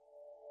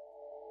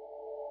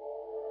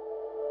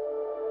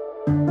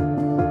Hey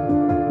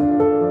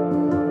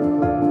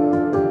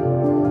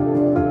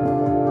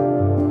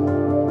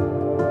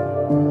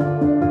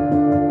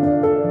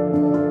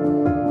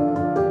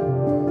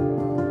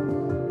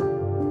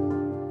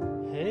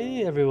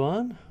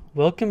everyone,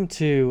 welcome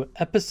to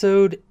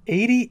episode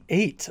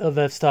 88 of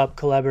F-Stop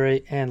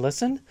Collaborate and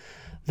Listen.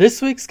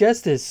 This week's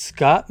guest is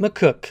Scott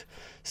McCook.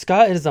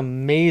 Scott is an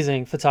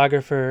amazing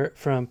photographer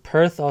from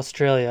Perth,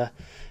 Australia.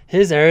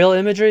 His aerial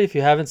imagery, if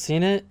you haven't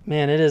seen it,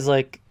 man, it is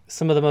like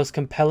some of the most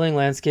compelling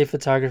landscape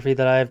photography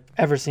that I've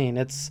ever seen.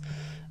 It's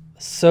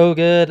so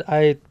good.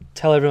 I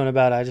tell everyone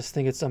about it. I just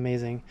think it's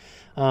amazing.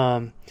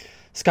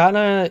 Scott and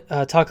I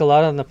talk a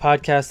lot on the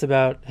podcast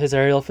about his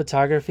aerial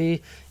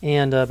photography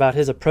and about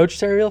his approach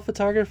to aerial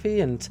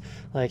photography and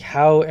like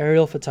how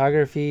aerial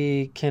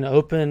photography can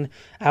open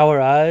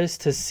our eyes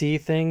to see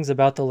things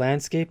about the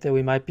landscape that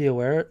we might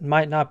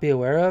not be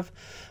aware of.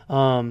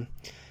 And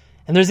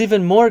there's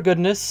even more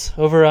goodness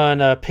over on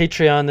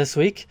Patreon this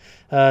week.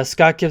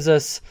 Scott gives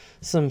us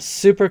some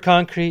super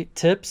concrete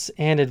tips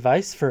and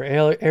advice for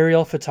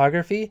aerial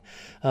photography.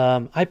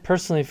 I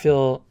personally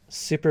feel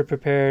super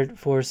prepared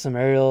for some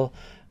aerial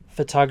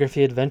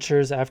photography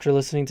adventures after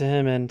listening to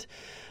him, and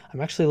I'm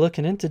actually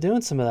looking into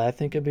doing some of that. I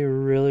think it'd be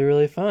really,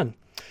 really fun.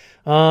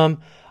 I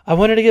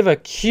wanted to give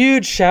a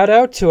huge shout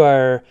out to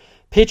our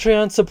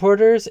Patreon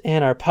supporters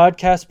and our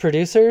podcast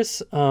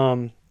producers.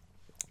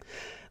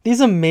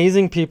 These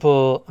amazing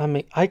people, I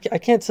mean, I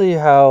can't tell you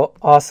how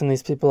awesome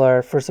these people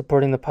are for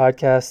supporting the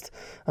podcast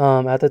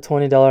at the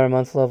 $20 a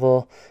month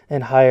level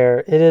and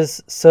higher. It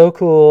is so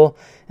cool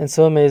and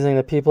so amazing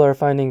that people are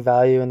finding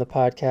value in the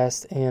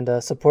podcast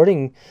and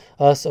supporting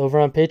us over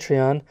on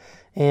Patreon.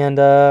 And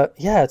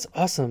yeah, it's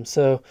awesome.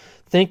 So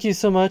thank you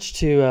so much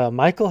to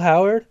Michael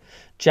Howard,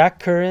 Jack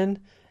Curran,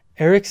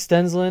 Eric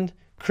Stensland,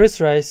 Chris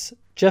Rice,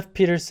 Jeff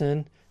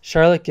Peterson,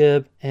 Charlotte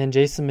Gibb, and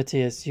Jason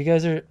Matias. You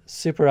guys are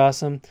super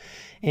awesome.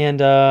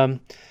 And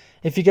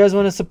if you guys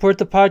want to support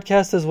the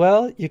podcast as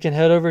well, you can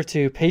head over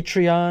to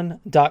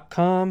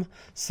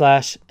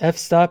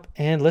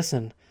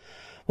patreon.com/fstopandlisten.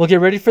 We'll get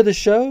ready for the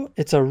show.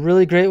 It's a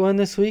really great one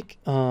this week.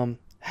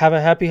 Have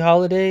a happy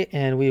holiday,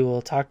 and we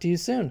will talk to you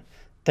soon.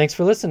 Thanks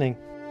for listening.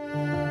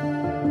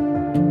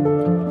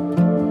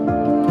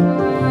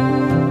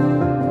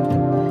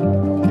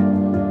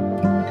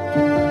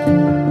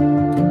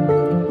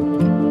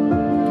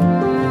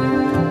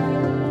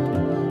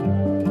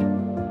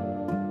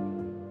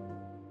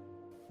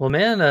 Well,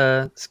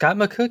 man, Scott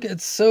McCook,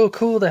 it's so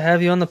cool to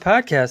have you on the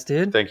podcast,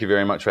 dude. Thank you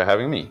very much for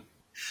having me.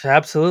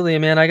 Absolutely,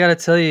 man. I got to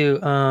tell you,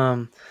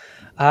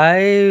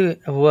 I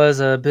was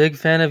a big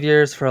fan of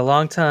yours for a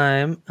long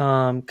time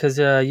because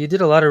you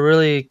did a lot of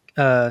really,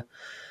 I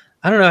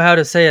don't know how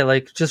to say it,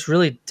 like just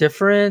really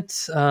different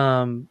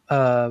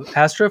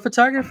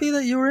astrophotography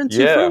that you were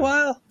into for a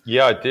while.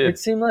 Yeah, I did. It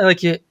seemed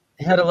like you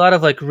had a lot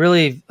of like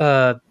really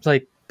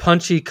like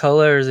punchy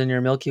colors in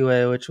your Milky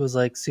Way, which was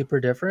like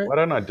super different. Why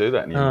don't I do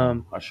that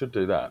anymore? I should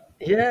do that.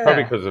 Yeah,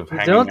 probably because of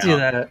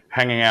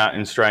hanging out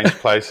in strange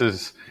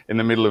places in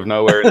the middle of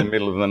nowhere in the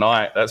middle of the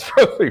night. That's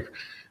probably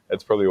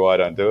why I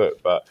don't do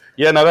it. But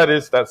yeah, no,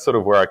 that's sort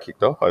of where I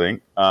kicked off, I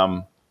think.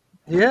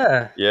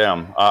 Yeah.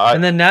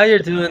 And then now you're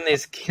doing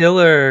these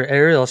killer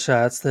aerial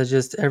shots that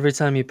just every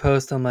time you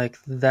post, I'm like,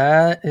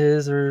 that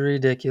is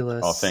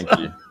ridiculous. Oh, thank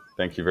you.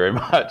 Thank you very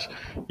much.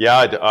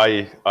 Yeah,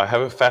 I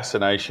have a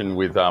fascination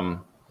with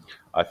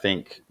I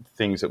think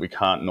things that we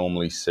can't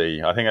normally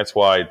see. I think that's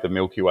why the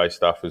Milky Way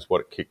stuff is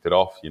what kicked it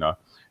off, you know.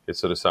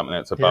 It's sort of something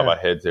that's above our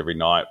heads every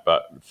night,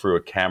 but through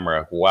a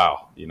camera,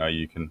 wow, you know,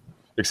 you can,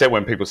 except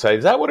when people say,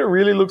 is that what it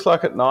really looks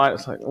like at night?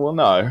 It's like, well,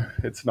 no,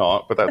 it's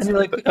not, but that's... And you're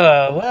like,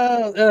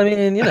 well, I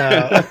mean, you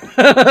know.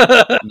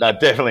 No,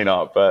 definitely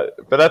not, but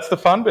that's the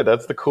fun bit.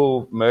 That's the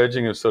cool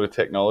merging of sort of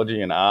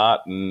technology and art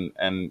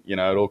and you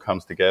know, it all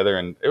comes together,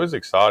 and it was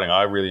exciting.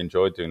 I really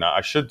enjoyed doing that.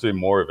 I should do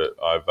more of it.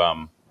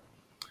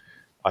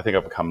 I think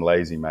I've become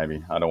lazy,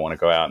 maybe. I don't want to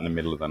go out in the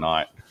middle of the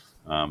night.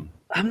 I'm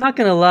not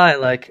going to lie.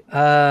 Like,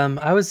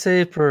 I would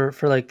say for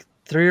like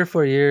 3 or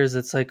 4 years,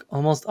 it's like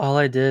almost all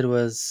I did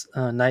was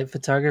night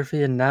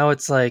photography. And now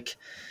it's like,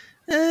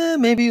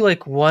 maybe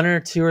like 1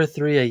 or 2 or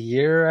 3 a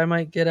year I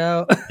might get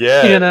out.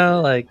 Yeah. You know,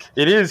 like.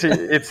 It is.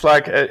 It's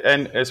like,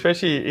 and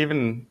especially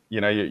even,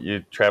 you know,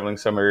 you're traveling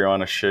somewhere, you're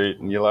on a shoot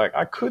and you're like,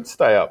 I could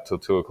stay up till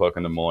 2 o'clock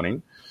in the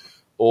morning.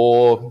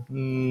 Or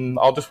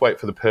I'll just wait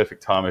for the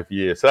perfect time of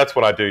year. So that's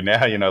what I do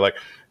now. You know, like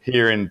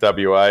here in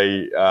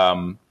WA,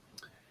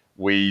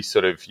 we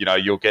sort of, you know,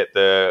 you'll get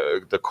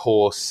the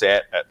core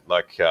set at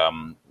like,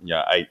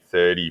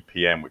 8:30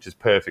 p.m., which is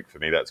perfect for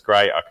me. That's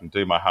great. I can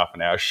do my half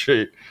an hour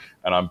shoot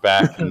and I'm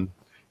back and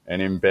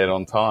in bed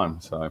on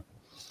time. So,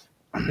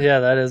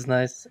 yeah, that is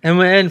nice.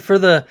 And for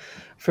the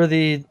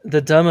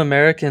dumb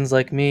Americans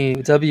like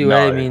me,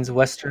 WA means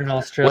Western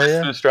Australia.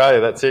 Western Australia,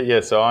 that's it.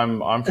 Yeah. So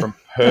I'm from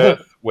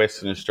Perth,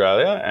 Western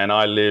Australia, and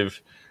I live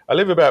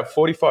about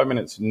 45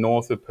 minutes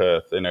north of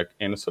Perth in a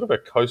sort of a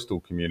coastal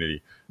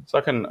community. It's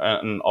like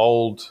an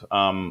old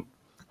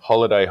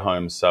holiday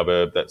home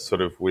suburb that's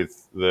sort of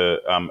with the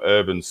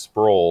urban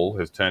sprawl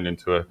has turned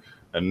into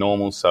a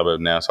normal suburb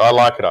now. So I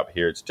like it up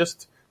here. It's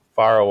just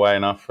far away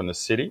enough from the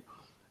city,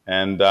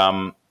 and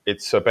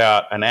it's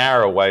about an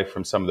hour away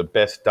from some of the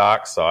best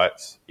dark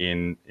sites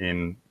in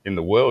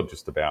the world,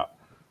 just about,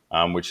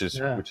 which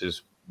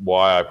is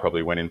why I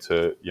probably went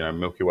into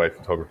Milky Way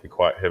photography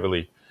quite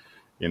heavily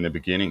in the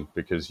beginning,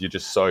 because you're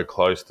just so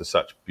close to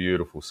such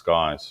beautiful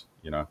skies.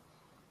 Yeah,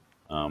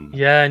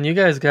 and you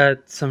guys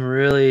got some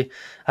really,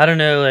 I don't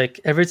know, like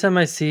every time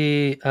I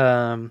see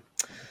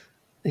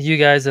you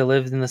guys that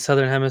live in the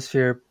Southern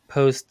Hemisphere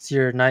post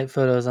your night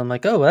photos, I'm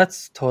like, oh,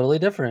 that's totally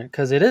different,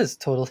 because it is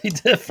totally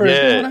different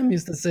than what I'm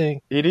used to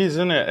seeing. It is,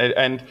 isn't it?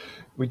 And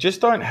we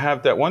just don't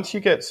have that. Once you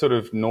get sort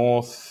of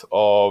north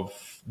of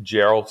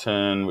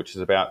Geraldton, which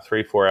is about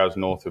 3-4 hours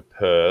north of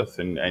Perth,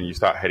 and you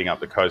start heading up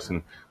the coast,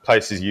 and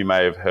places you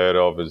may have heard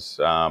of as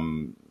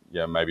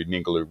maybe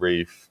Ningaloo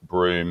Reef,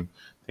 Broome,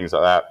 things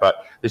like that.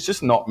 But there's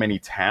just not many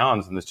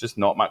towns, and there's just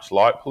not much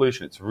light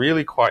pollution. It's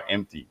really quite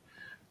empty.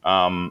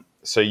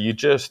 So you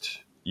just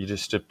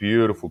have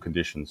beautiful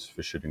conditions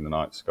for shooting the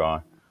night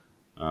sky.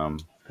 Oh,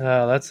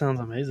 that sounds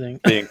amazing.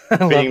 Being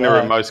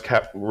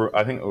the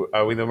I think,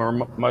 are we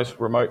the most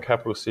remote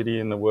capital city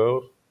in the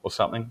world or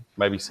something?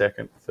 Maybe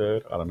second,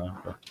 third, I don't know.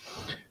 But,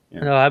 yeah.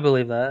 No, I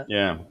believe that.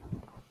 Yeah.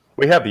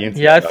 We have the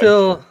internet. Yeah, I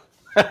feel...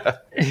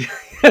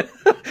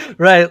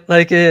 Right,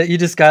 like you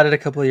just got it a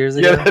couple of years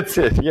ago. Yeah, that's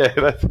it. Yeah,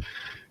 that's...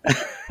 I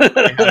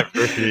had it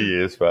for a few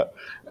years, but...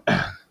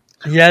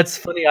 Yeah, it's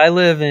funny. I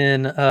live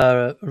in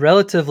a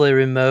relatively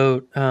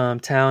remote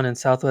town in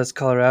southwest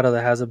Colorado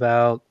that has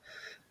about,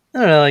 I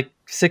don't know, like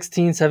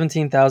 16,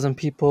 17,000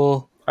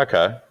 people.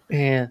 Okay.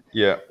 And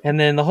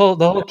then the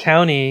whole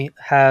county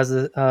has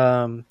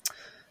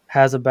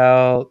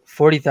about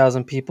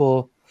 40,000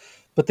 people.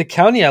 But the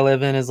county I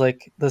live in is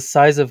like the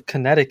size of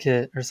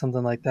Connecticut or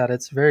something like that.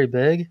 It's very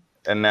big.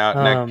 And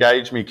now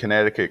gauge me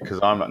Connecticut, because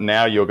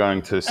now you're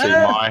going to see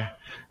my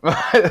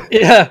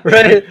yeah,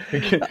 right.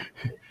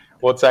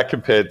 What's that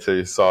compared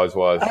to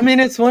size-wise? I mean,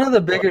 it's one of the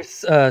bigger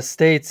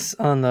states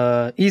on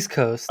the East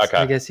Coast,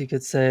 I guess you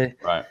could say.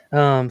 Right.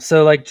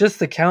 So, like, just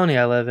the county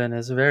I live in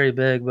is very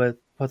big, but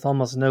with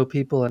almost no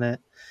people in it.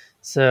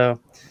 So,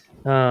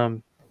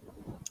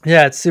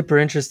 yeah, it's super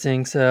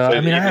interesting. So I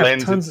mean, it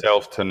lends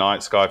itself to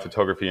night sky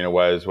photography in a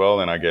way as well.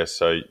 Then I guess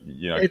so.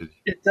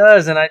 It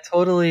does, and I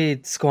totally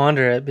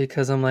squander it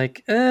because I'm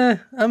like,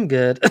 I'm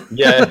good.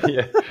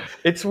 yeah.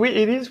 It's weird.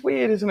 It is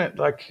weird, isn't it?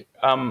 Like,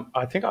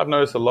 I think I've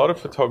noticed a lot of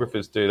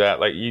photographers do that.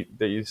 Like,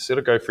 you sort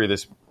of go through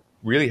this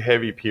really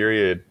heavy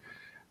period,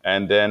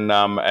 and then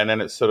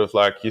it's sort of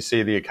like you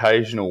see the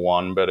occasional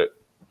one, but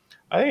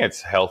I think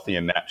it's healthy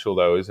and natural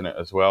though, isn't it,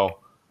 as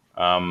well?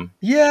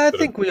 Yeah, I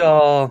think we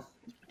all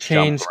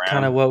change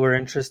kind of what we're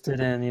interested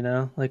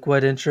in, like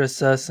what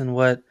interests us and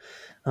what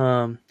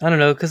I don't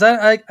know, because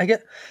I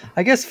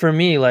guess for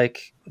me,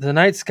 like the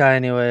night sky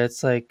anyway,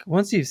 it's like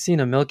once you've seen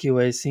a Milky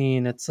Way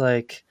scene, it's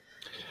like,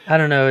 I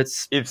don't know,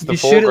 it's the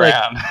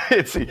foreground.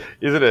 Isn't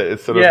it?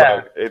 It's sort of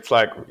like, it's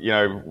like,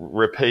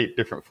 repeat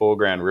different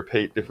foreground.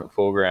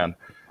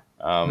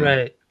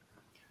 Right.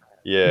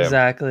 Yeah.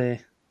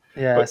 Exactly.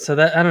 Yeah. So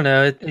that, I don't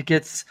know, it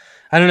gets,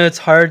 I don't know, it's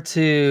hard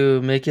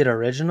to make it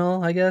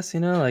original, I guess,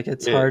 like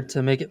it's hard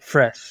to make it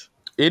fresh.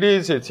 It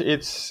is.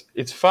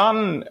 It's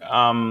fun.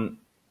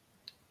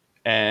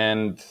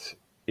 And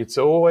it's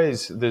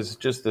always, there's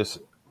just this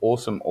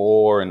awesome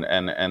awe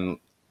and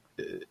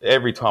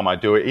every time I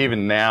do it,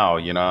 even now,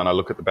 and I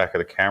look at the back of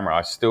the camera,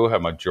 I still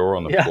have my jaw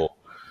on the floor.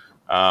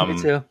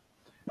 Me too.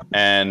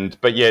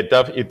 But yeah, it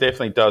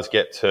definitely does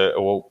get to,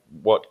 well,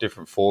 what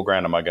different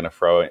foreground am I going to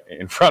throw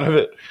in front of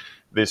it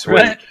this week?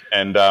 Right.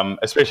 And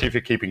especially if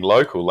you're keeping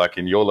local, like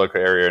in your local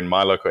area and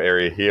my local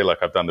area here, like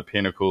I've done the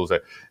pinnacles,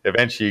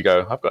 eventually you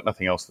go, I've got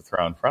nothing else to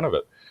throw in front of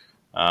it.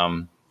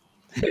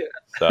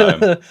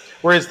 So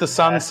whereas the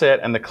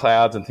sunset and the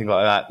clouds and things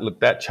like that, look,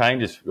 that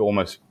changes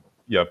almost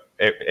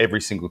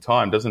every single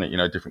time, doesn't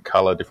it? Different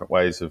color, different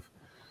ways of,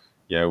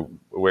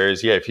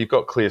 whereas if you've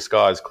got clear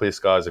skies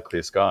are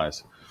clear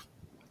skies.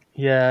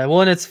 Yeah,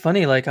 well, and it's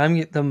funny, like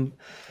probably the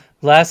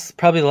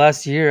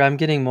last year, I'm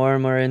getting more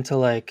and more into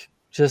like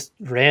just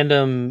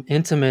random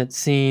intimate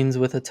scenes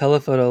with a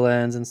telephoto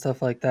lens and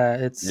stuff like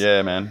that. It's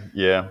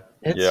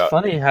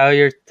funny how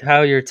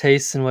your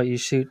tastes and what you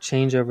shoot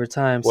change over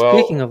time. Well,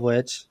 speaking of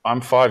which, I'm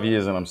 5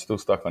 years and I'm still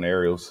stuck on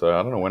aerials, so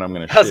I don't know when I'm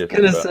going to shift.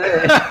 I was going to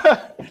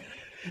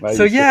say.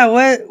 So yeah,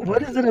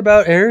 what is it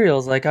about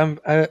aerials? Like I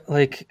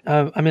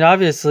mean,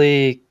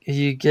 obviously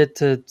you get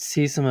to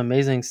see some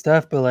amazing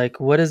stuff, but like,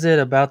 what is it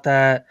about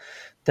that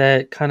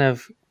kind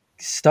of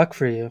stuck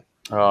for you?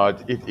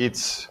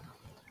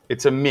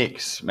 It's a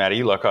mix,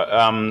 Matty. Like,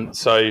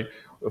 so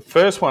the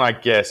first one, I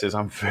guess, is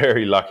I'm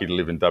very lucky to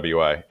live in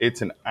WA.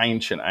 It's an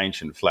ancient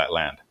flat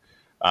land.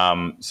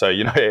 So,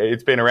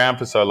 it's been around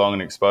for so long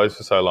and exposed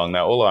for so long.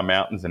 Now all our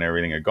mountains and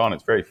everything are gone.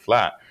 It's very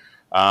flat.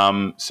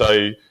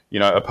 So,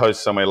 opposed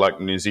to somewhere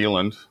like New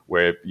Zealand,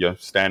 where you're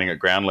standing at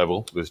ground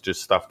level, there's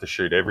just stuff to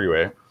shoot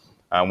everywhere.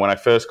 When I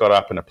first got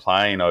up in a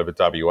plane over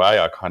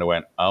WA, I kind of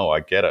went, oh,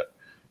 I get it.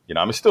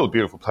 It's still a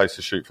beautiful place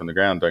to shoot from the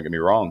ground, don't get me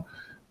wrong.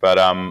 But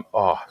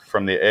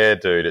from the air,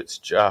 dude, it's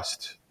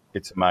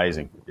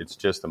amazing. It's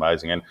just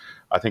amazing. And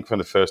I think from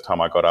the first time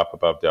I got up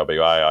above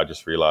WA, I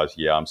just realized,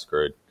 yeah, I'm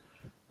screwed.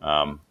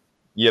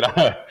 You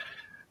know,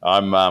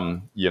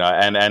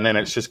 and then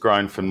it's just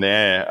grown from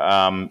there.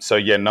 So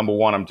yeah, number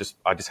one,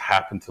 I just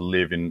happen to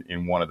live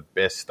in one of the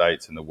best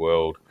states in the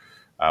world,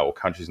 or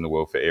countries in the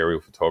world for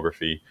aerial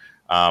photography.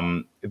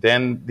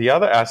 Then the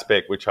other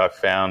aspect which I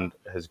found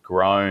has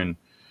grown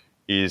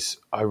is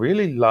I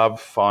really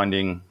love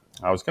finding.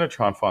 I was going to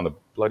try and find the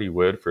bloody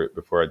word for it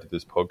before I did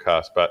this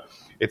podcast, but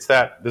it's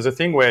that there's a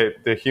thing where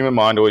the human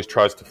mind always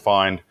tries to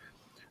find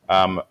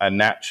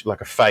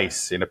like a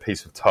face in a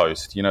piece of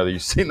toast. You know,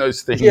 you've seen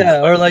those things.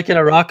 Yeah, or like in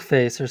a rock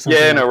face or something.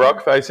 Yeah, in a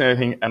rock face and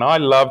everything. And I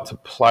love to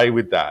play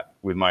with that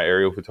with my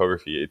aerial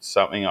photography. It's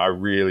something I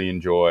really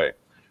enjoy.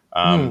 So,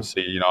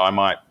 I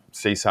might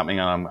see something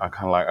and I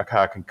kind of like, okay,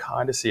 I can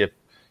kind of see if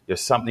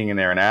there's something in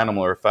there, an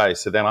animal or a face.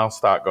 So then I'll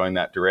start going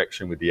that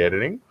direction with the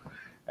editing.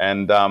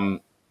 And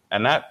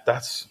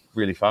that's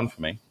really fun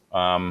for me.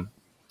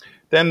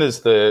 Then there's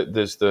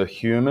the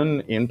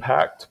human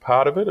impact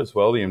part of it as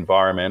well, the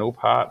environmental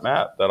part,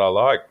 Matt, that I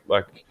like.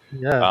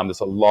 There's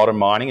a lot of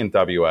mining in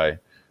WA,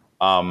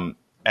 and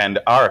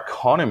our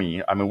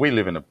economy. I mean, we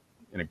live in a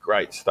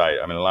great state.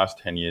 I mean, the last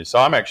 10 years. So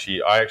I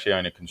actually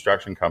own a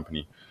construction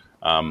company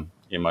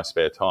in my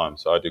spare time.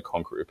 So I do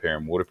concrete repair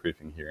and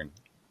waterproofing here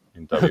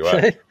in WA.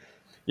 Okay.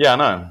 Yeah, I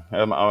know.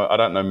 I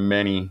don't know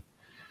many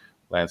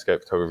landscape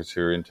photographers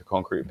who are into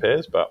concrete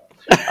repairs, but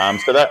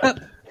so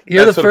that.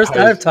 You're the first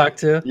I've talked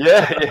to.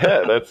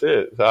 Yeah, that's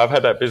it. So I've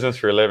had that business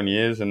for 11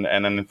 years, and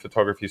then in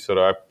photography,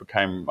 I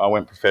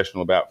went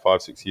professional about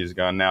 5-6 years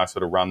ago, and now I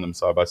sort of run them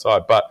side by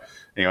side. But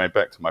anyway,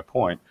 back to my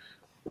point.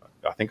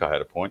 I think I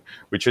had a point,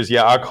 which is,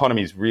 our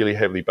economy is really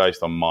heavily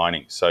based on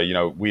mining. So,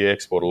 we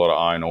export a lot of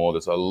iron ore.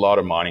 There's a lot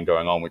of mining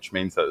going on, which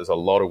means that there's a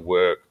lot of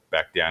work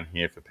back down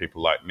here for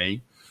people like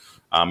me,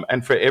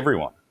 and for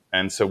everyone.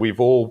 And so we've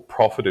all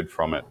profited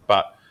from it.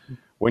 But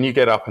when you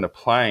get up in a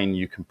plane,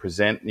 you can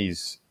present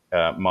these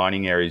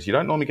mining areas. You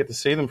don't normally get to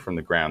see them from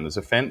the ground. There's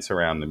a fence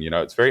around them.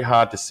 It's very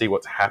hard to see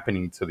what's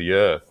happening to the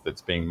earth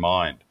that's being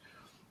mined.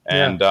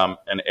 And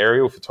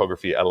aerial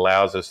photography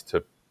allows us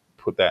to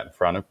put that in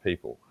front of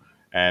people.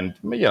 And,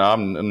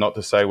 I'm not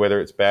to say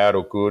whether it's bad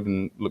or good,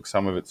 and look,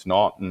 some of it's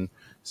not, and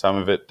some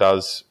of it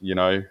does,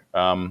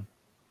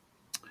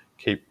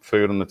 keep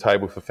food on the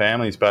table for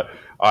families. But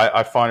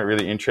I find it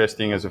really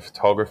interesting as a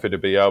photographer to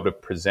be able to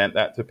present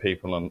that to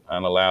people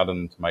and allow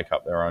them to make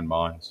up their own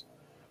minds.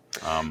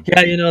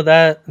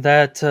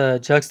 That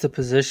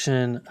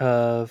juxtaposition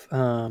of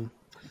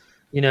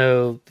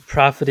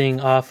profiting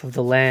off of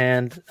the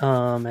land,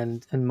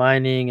 and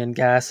mining and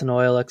gas and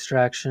oil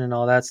extraction and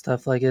all that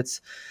stuff. Like it's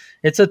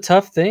a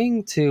tough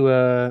thing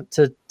to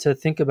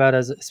think about,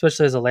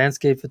 especially as a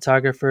landscape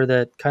photographer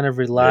that kind of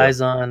relies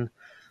on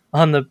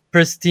the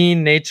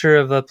pristine nature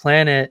of a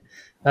planet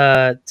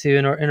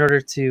in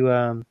order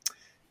to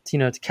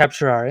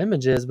capture our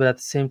images. But at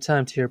the same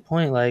time, to your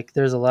point, like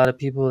there's a lot of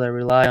people that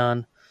rely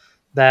on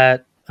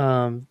that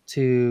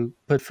to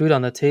put food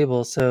on the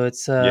table. So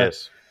it's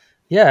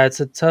it's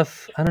a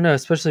tough, I don't know,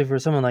 especially for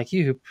someone like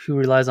you who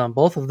relies on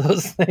both of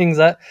those things.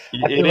 I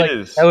feel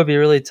like that would be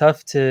really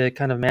tough to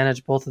kind of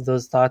manage both of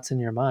those thoughts in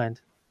your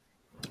mind.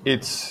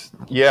 It's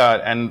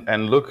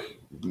and look,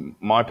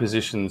 my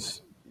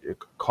position's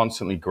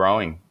constantly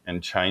growing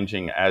and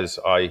changing as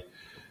I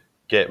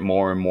get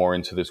more and more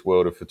into this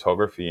world of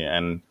photography,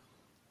 and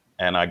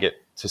I get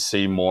to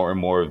see more and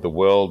more of the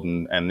world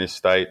and this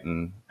state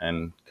and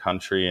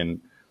country,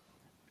 and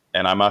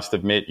I must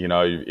admit,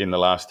 in the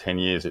last 10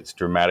 years, it's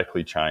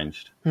dramatically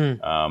changed.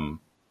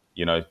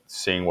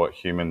 Seeing what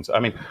humans, I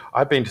mean,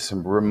 I've been to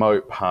some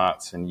remote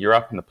parts, and you're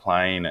up in the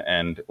plane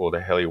or the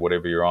heli,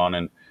 whatever you're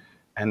on,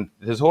 and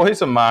there's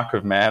always a mark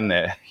of man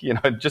there.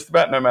 Just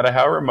about no matter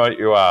how remote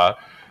you are,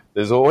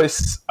 there's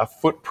always a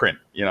footprint.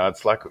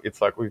 It's like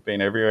we've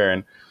been everywhere,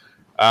 and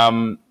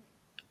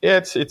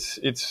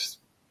it's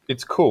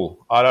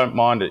cool. I don't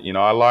mind it.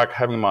 I like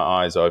having my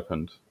eyes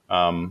opened.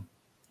 But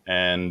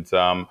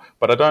I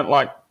don't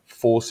like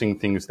forcing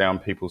things down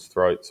people's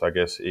throats, I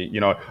guess.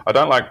 I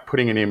don't like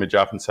putting an image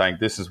up and saying,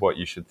 this is what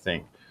you should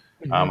think.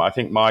 I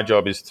think my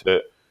job is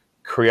to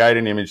create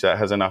an image that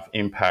has enough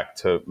impact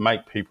to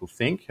make people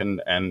think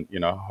and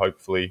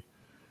hopefully,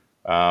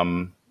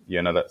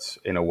 that's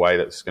in a way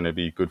that's going to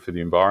be good for the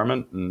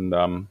environment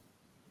and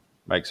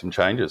make some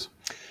changes.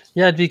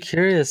 Yeah, I'd be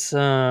curious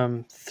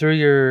through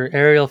your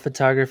aerial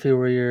photography,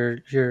 where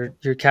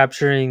you're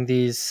capturing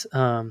these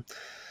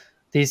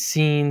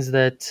scenes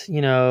that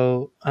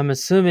I'm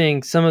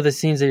assuming some of the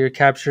scenes that you're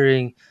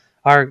capturing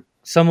are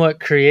somewhat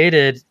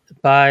created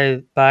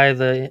by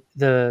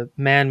the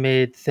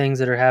man-made things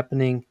that are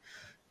happening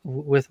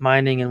with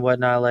mining and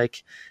whatnot.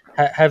 Like,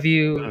 have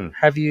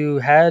you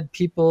had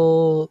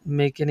people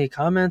make any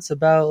comments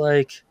about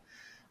like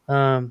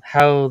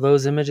how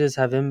those images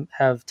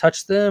have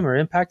touched them or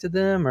impacted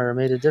them or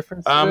made a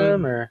difference to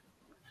them? Or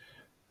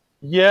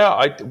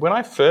when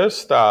I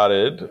first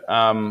started,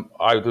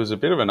 there was a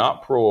bit of an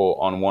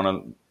uproar on one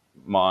of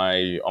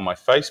on my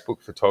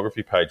Facebook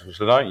photography page,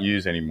 which I don't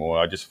use anymore.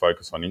 I just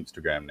focus on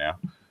Instagram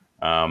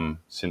now,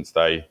 since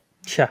they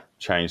Yeah.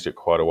 changed it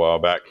quite a while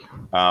back.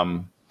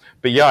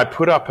 But yeah, I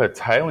put up a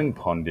tailing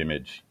pond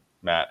image,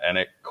 Matt, and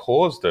it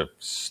caused a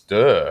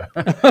stir.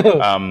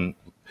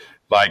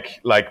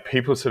 Like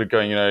people sort of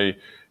going,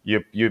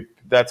 you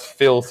that's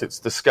filth. It's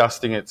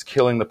disgusting. It's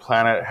killing the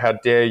planet. How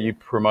dare you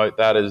promote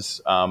that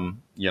as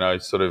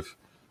sort of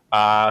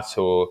art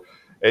or.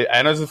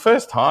 And it was the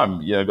first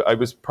time, I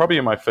was probably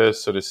in my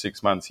first sort of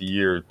 6 months, a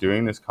year of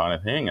doing this kind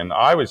of thing, and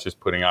I was just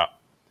putting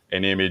up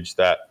an image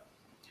that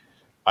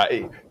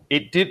I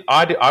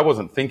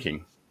wasn't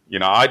thinking.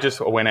 I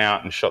just went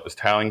out and shot this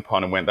tailing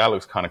pond and went, that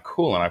looks kind of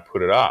cool, and I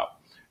put it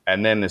up.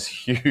 And then this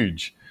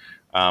huge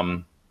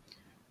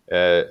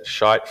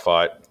shite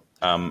fight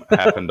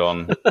happened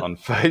on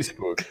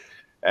Facebook.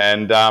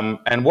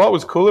 And what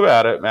was cool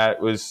about it, Matt,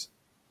 was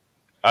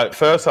at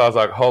first I was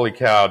like, holy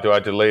cow, do I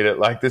delete it?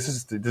 Like, this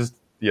is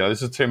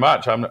too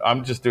much.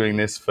 I'm just doing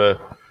this for,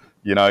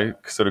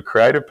 sort of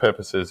creative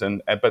purposes.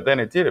 But then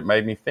it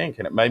made me think,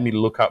 and it made me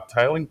look up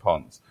tailing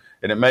ponds,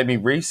 and it made me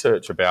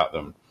research about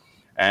them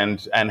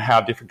and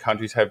how different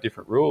countries have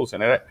different rules.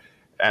 And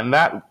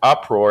that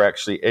uproar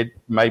actually, it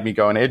made me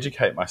go and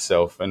educate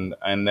myself and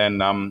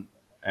then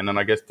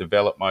I guess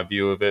develop my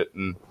view of it.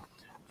 And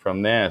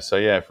from there, so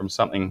yeah, from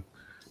something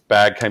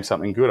bad came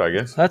something good, I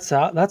guess. That's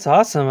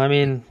awesome. I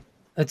mean,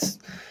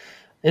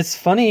 it's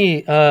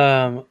funny.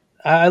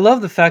 I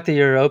love the fact that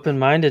you're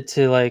open-minded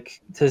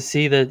to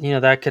see that,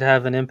 that could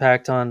have an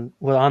impact on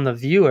the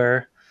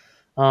viewer.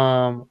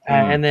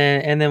 And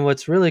then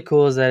what's really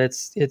cool is that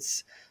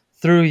it's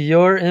through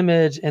your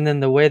image and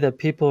then the way that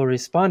people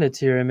responded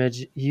to your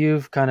image,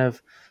 you've kind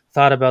of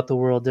thought about the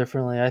world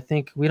differently. I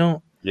think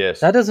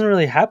that doesn't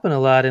really happen a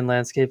lot in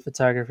landscape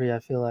photography, I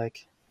feel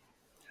like.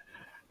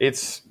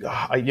 It's,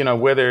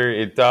 whether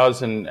it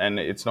does and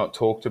it's not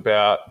talked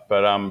about,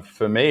 but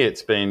for me,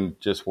 it's been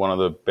just one of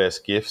the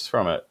best gifts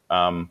from it.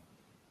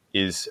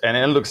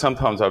 And look,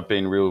 sometimes I've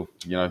been real,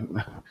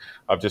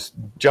 I've just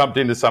jumped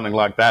into something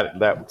like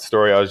that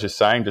story I was just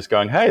saying, just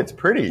going, hey, it's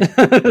pretty.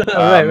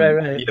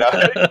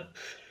 Right.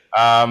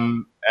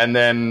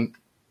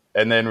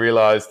 And then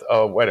realized,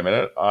 oh, wait a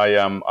minute,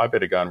 I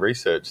better go and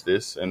research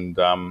this. And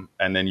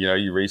then,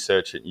 you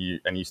research it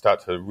and you start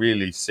to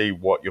really see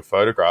what you're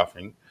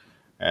photographing.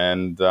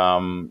 And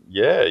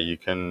you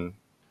can,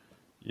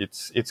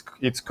 it's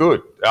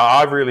good.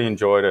 I've really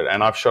enjoyed it,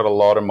 and I've shot a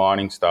lot of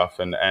mining stuff,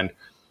 and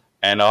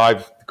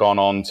I've gone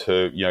on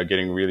to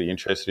getting really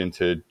interested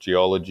into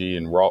geology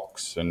and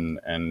rocks and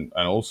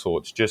all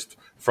sorts, just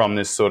from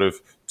this sort of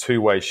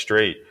two-way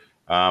street.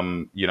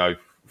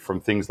 From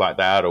things like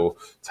that, or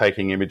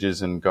taking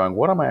images and going,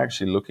 what am I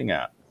actually looking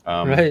at?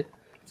 Right.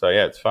 So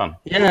yeah, it's fun.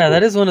 Yeah,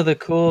 that is one of the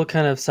cool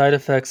kind of side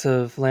effects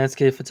of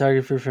landscape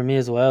photography for me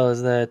as well,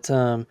 is that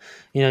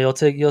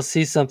you'll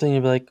see something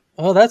and be like,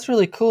 oh, that's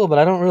really cool, but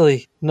I don't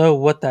really know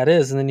what that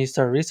is, and then you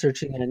start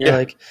researching it and you're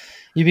like,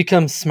 you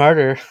become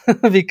smarter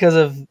because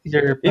of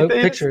your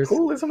pictures. It's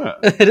cool, isn't it?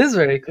 It is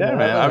very cool. Yeah,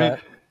 man. I mean,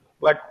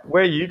 like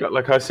where you got,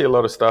 like I see a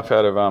lot of stuff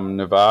out of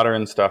Nevada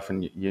and stuff,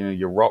 and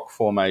your rock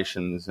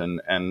formations and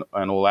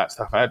all that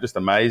stuff. And it's just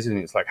amazing.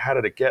 It's like, how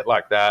did it get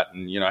like that?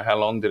 And how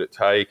long did it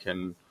take?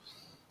 And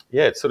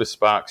yeah, it sort of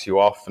sparks you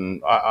off.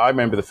 And I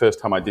remember the first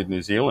time I did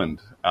New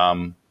Zealand.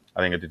 I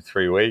think I did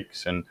 3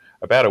 weeks, and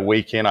about a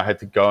week in, I had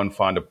to go and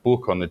find a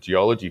book on the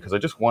geology because I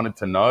just wanted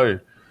to know,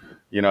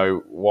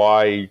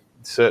 why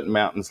certain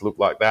mountains look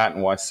like that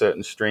and why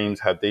certain streams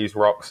had these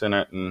rocks in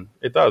it. And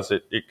it does.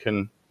 It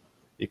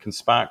can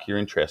spark your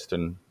interest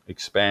and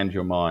expand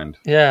your mind.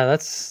 Yeah,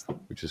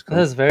 which is cool.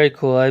 That is very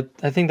cool. I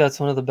think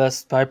that's one of the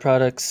best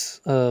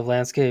byproducts of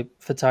landscape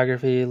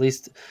photography, at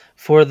least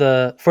for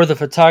the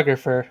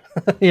photographer,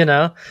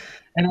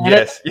 And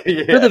yes,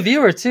 for the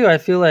viewer too. I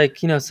feel like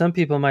some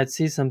people might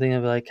see something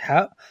and be like,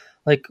 how,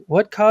 like,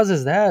 what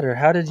causes that, or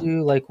how did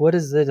you, like, what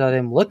is it that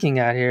I'm looking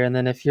at here? And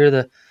then if you're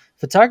the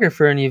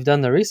photographer and you've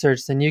done the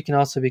research, then you can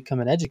also become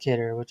an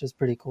educator, which is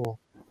pretty cool.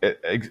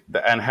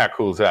 And how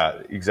cool is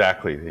that?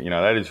 Exactly.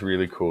 That is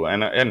really cool.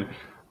 And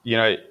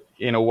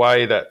in a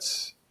way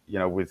that's,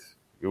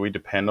 we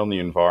depend on the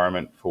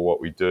environment for what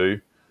we do.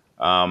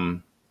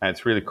 And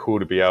it's really cool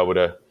to be able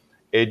to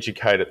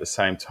educate at the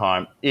same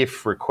time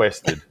if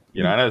requested,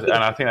 and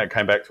I think that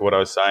came back to what I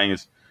was saying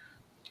is,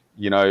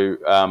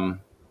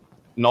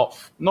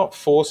 not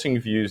forcing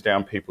views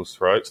down people's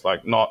throats,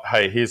 like not,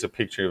 hey, here's a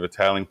picture of a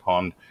tailing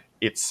pond.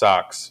 It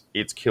sucks.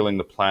 It's killing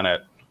the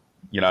planet.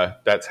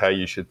 That's how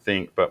you should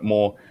think, but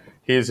more,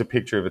 here's a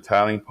picture of a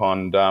tailing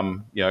pond,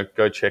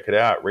 go check it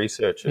out,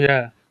 research it.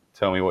 Yeah.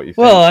 Tell me what you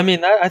think. Well, I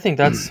mean, I think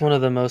that's one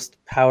of the most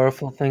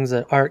powerful things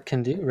that art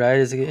can do, right?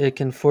 Is it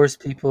can force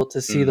people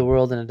to see the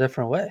world in a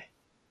different way.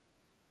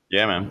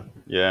 Yeah, man.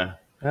 Yeah.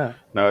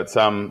 No, it's,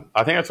 I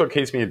think that's what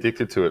keeps me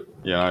addicted to it.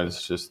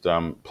 It's just,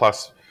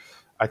 plus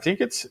I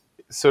think it's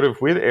sort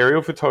of with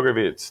aerial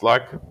photography, it's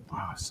like,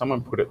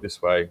 someone put it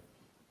this way,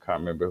 can't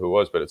remember who it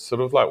was, but it's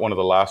sort of like one of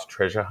the last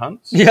treasure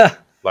hunts. Yeah.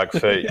 Like for,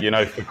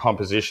 for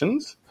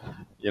compositions,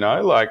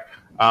 like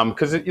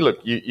Because look,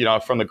 you know,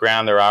 from the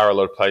ground there are a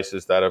lot of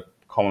places that are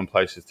common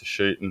places to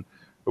shoot,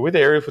 but with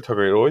aerial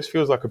photography, it always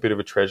feels like a bit of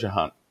a treasure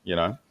hunt, you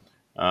know,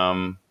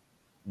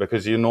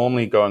 because you're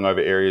normally going over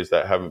areas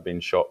that haven't been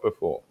shot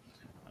before.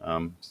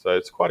 So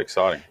it's quite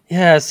exciting.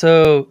 Yeah,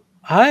 so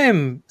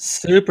I'm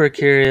super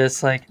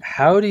curious, like,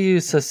 how do you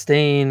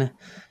sustain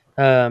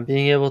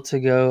being able to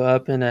go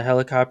up in a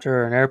helicopter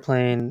or an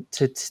airplane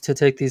to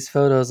take these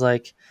photos?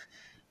 Like,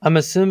 I'm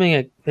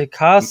assuming it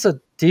costs a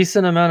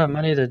decent amount of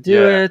money to do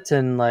Yeah. it,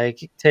 and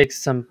like it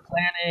takes some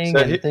planning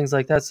So and things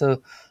like that.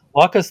 So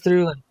walk us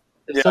through, like,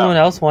 if someone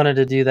yeah, else wanted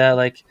to do that,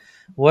 like,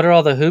 what are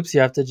all the hoops you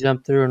have to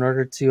jump through in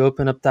order to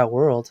open up that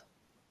world?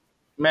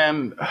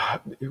 man,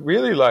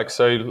 really like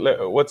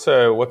so. What's a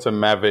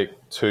Mavic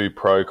 2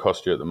 Pro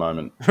cost you at the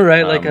moment?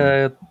 Right? Like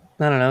Um,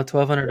 I don't know,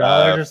 $1,200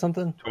 uh, or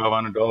something.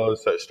 $1,200.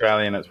 So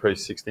Australian, it's probably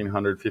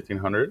 1,600,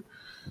 1,500.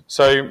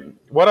 So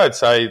what I'd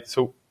say,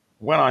 so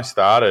when I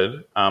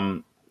started,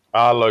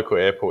 our local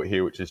airport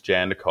here, which is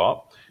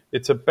Jandakot,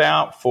 it's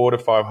about $400 to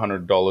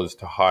 $500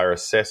 to hire a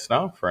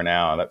Cessna for an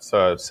hour. That's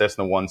a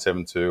Cessna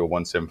 172 or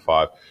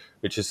 175,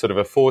 which is sort of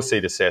a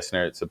four-seater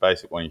Cessna. It's a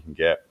basic one you can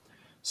get.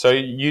 So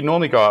you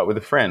normally go out with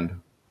a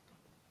friend,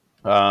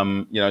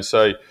 you know.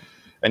 So,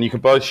 and you can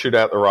both shoot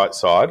out the right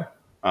side,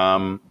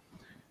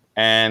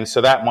 and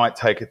so that might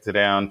take it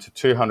down to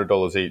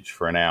 $200 each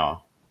for an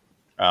hour.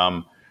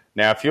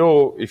 Now, if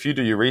you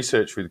do your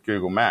research with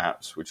Google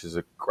Maps, which is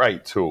a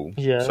great tool,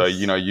 so you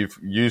Yes. know you've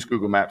used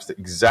Google Maps to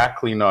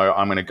exactly know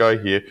I'm going to go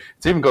here.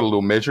 It's even got a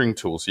little measuring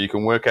tool, so you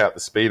can work out the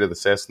speed of the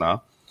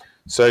Cessna.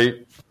 So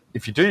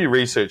if you do your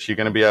research, you're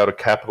going to be able to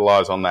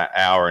capitalize on that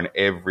hour and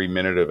every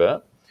minute of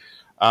it.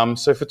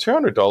 So for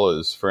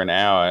 $200 for an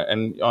hour,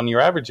 and on your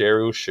average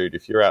aerial shoot,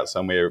 if you're out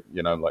somewhere,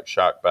 you know, like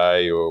Shark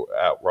Bay or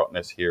out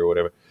Rottnest here or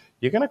whatever,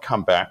 you're going to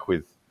come back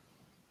with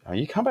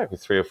you come back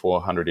with 300 or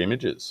 400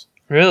 images.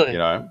 You Really?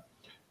 know,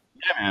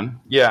 yeah, man,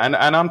 yeah, and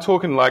I'm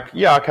talking like,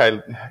 yeah,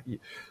 okay,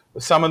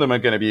 some of them are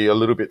going to be a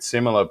little bit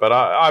similar, but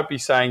I'd be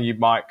saying you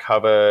might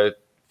cover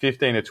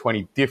 15 or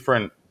 20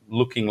 different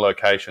looking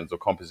locations or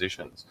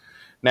compositions.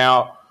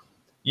 Now,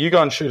 you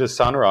go and shoot a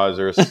sunrise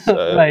or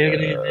Right, you're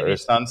gonna get or a maybe two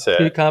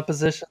sunset.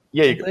 compositions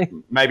Yeah, or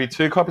something. maybe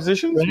two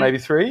compositions, Right? maybe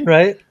three.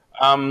 Right?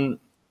 Um,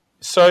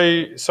 so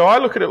I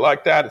look at it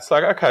like that. It's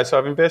like, okay, so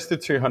I've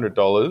invested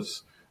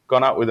 $200,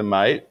 gone up with a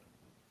mate,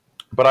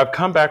 but I've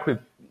come back with,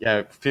 you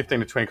know,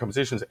 15 to 20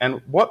 compositions.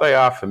 And what they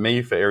are for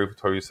me for aerial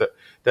photography is that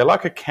they're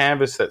like a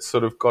canvas that's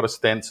sort of got a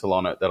stencil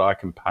on it that I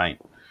can paint.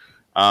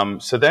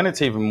 So then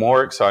it's even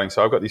more exciting.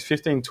 So I've got these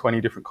 15,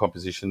 20 different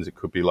compositions. It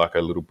could be like a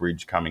little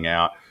bridge coming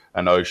out,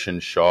 an ocean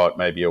shot,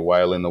 maybe a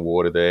whale in the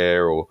water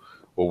there, or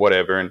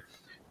whatever. And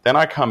then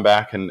I come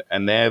back and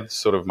they're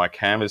sort of my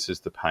canvases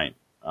to paint,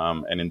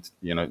 and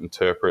you know,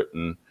 interpret,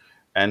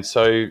 and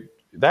so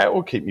that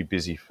will keep me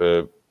busy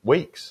for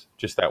weeks,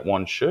 just that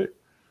one shoot.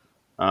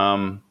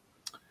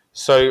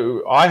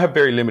 So I have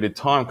very limited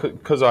time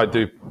because I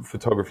do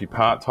photography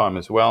part time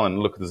as well. And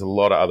look, there's a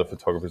lot of other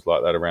photographers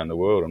like that around the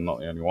world. I'm not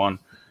the only one.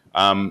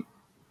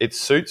 It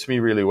suits me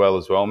really well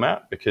as well,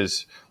 Matt,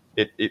 because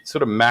it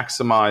sort of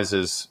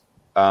maximizes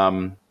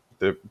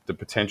the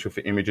potential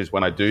for images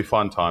when I do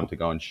find time to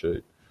go and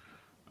shoot.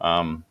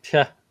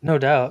 Yeah, no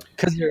doubt.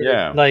 Because you're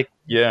Yeah, like,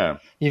 yeah,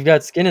 you've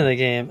got skin in the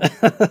game.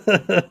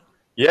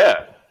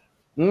 yeah.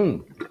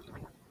 Mm.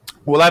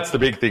 Well, that's the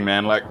big thing,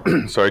 man. Like,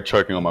 sorry,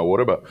 choking on my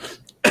water, but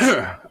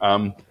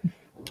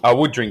I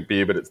would drink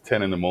beer, but it's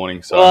 10 in the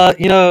morning, so Well,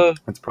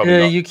 it's probably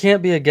not. you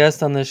can't be a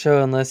guest on the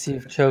show unless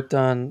you've choked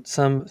on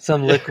some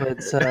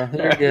liquid, so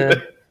you're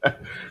good.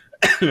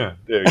 There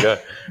we go.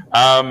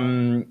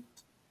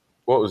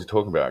 What was he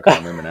talking about? I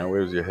can't remember now.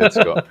 Where was your head,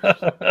 Scott?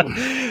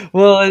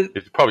 Well,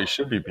 It probably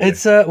should be beer.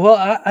 it's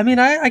well, I mean,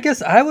 I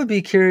guess I would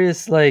be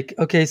curious. Like,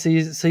 okay, so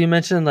you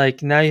mentioned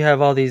like now you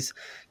have all these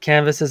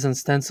canvases and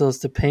stencils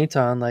to paint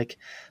on. Like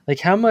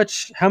how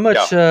much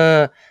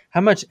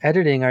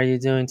editing are you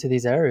doing to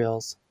these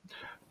aerials?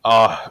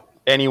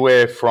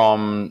 Anywhere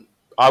from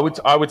I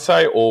would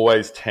say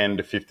always 10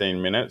 to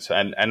 15 minutes,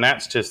 and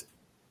that's just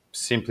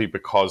simply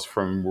because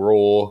from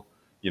raw,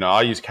 you know,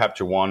 I use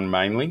Capture One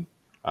mainly,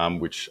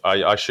 which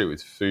I shoot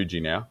with Fuji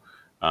now,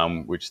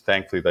 which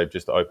thankfully they've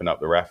just opened up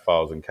the RAW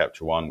files in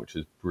Capture One, which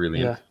is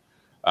brilliant.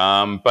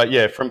 Yeah, But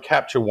yeah, from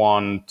Capture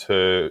One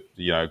to,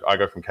 you know, I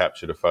go from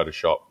Capture to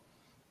Photoshop,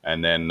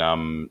 and then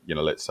you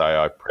know, let's say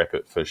I prep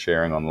it for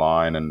sharing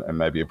online and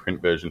maybe a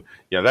print version.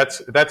 You know,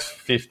 that's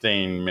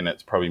 15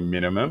 minutes probably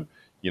minimum,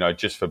 you know,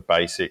 just for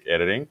basic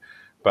editing.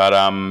 But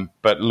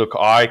look,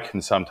 I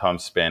can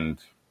sometimes spend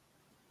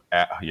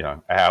you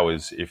know,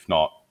 hours, if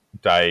not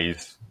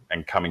days,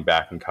 and coming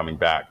back.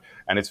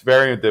 And it's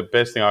the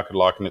best thing I could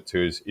liken it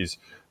to is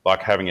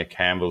like having a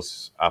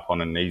canvas up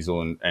on an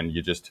easel, and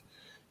you're just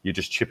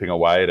chipping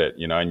away at it,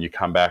 you know, and you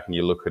come back and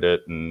you look at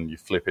it and you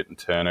flip it and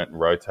turn it and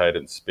rotate it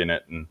and spin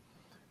it, and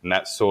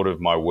that's sort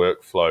of my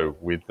workflow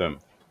with them.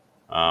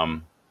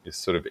 Is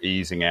sort of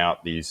easing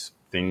out these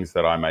things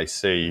that I may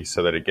see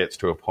so that it gets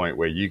to a point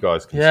where you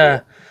guys can see yeah.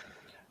 it.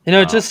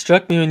 It just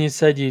struck me when you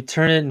said you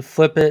turn it and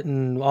flip it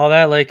and all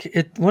that. Like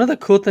it, one of the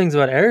cool things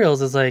about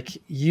aerials is like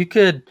you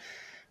could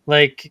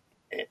like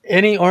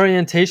any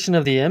orientation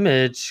of the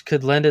image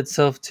could lend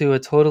itself to a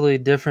totally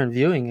different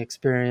viewing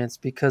experience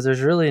because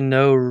there's really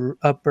no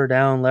up or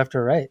down, left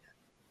or right.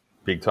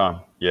 Big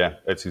time. Yeah,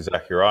 that's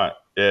exactly right.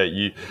 Yeah,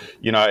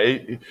 you know,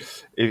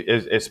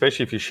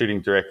 especially if you're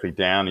shooting directly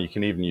down, you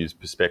can even use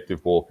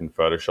perspective warp in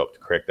Photoshop to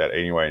correct that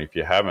anyway. And if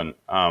you haven't,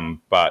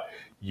 but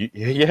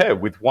yeah,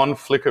 with one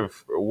flick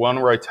of one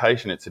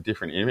rotation, it's a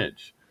different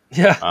image.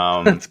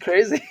 Yeah, that's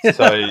crazy.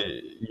 So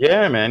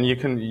yeah, man,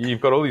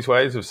 you've got all these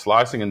ways of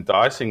slicing and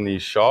dicing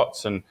these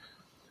shots, and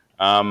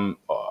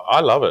I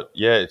love it.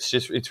 Yeah,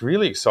 it's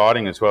really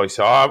exciting as well.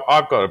 So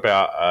I've got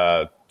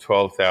about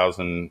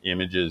 12,000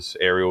 images,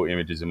 aerial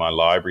images in my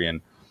library,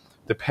 and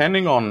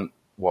depending on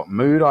what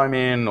mood I'm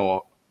in,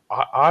 or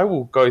I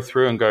will go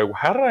through and go,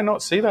 how did I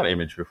not see that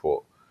image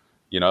before?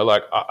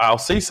 Like I'll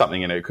see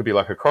something in it. It could be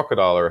like a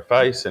crocodile or a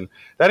face, and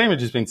that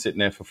image has been sitting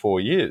there for 4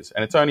 years,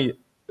 and it's only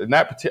in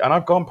that and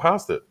I've gone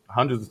past it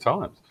hundreds of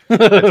times.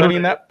 It's only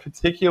in that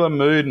particular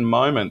mood and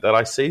moment that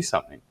I see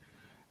something.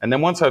 And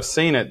then once I've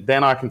seen it,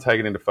 then I can take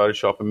it into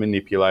Photoshop and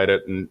manipulate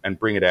it and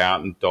bring it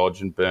out and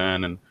dodge and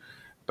burn.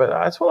 But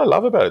that's what I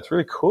love about it. It's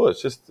really cool.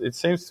 It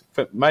seems,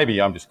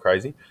 maybe I'm just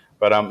crazy,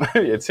 but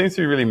it seems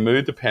to be really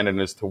mood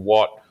dependent as to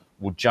what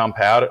will jump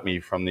out at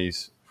me from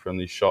these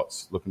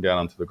shots looking down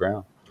onto the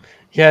ground.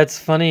 Yeah, it's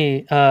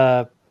funny.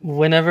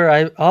 Whenever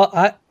I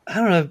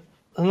don't know.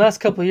 In the last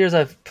couple of years,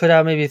 I've put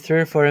out maybe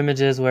 3 or 4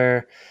 images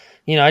where,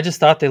 I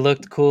just thought they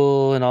looked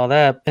cool and all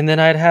that, and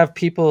then I'd have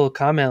people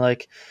comment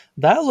like,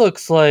 "That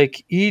looks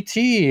like ET,"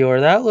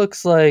 or "That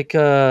looks like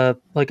a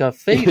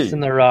face in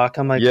the rock."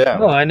 I'm like, yeah.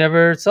 "Oh, I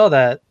never saw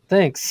that.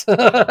 Thanks."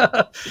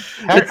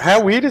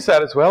 How weird is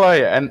that as well?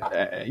 And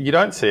you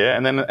don't see it,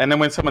 and then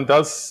when someone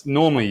does,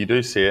 normally you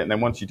do see it, and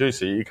then once you do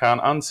see it, you can't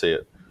unsee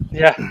it.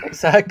 Yeah,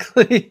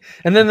 exactly.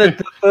 And then the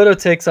photo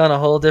takes on a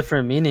whole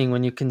different meaning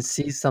when you can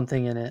see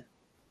something in it.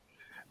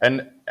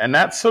 And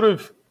that's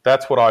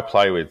what I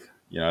play with.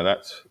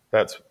 That's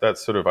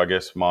sort of, I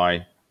guess,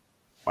 my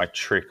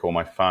trick or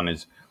my fun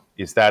is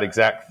that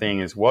exact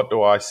thing, is what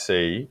do I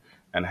see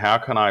and how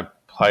can I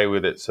play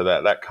with it so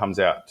that comes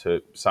out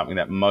to something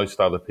that most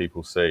other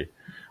people see.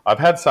 I've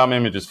had some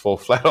images fall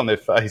flat on their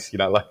face,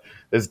 like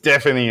there's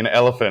definitely an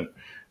elephant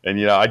and,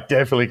 I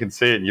definitely can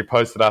see it, and you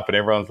post it up and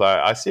everyone's like,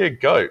 I see a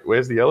goat,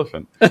 where's the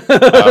elephant?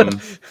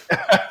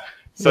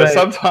 So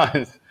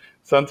right.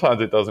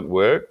 Sometimes it doesn't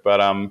work,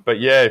 but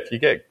yeah, if you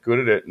get good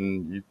at it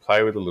and you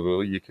play with it a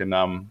little, you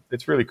can.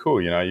 It's really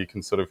cool, you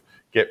can sort of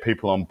get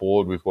people on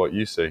board with what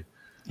you see.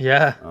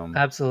 Yeah,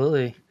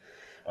 absolutely,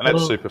 and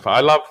that's super fun.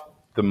 I love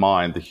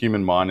the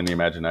human mind, and the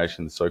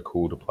imagination is so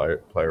cool to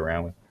play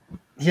around with.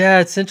 Yeah,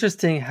 it's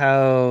interesting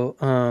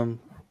how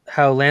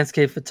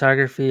landscape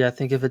photography, I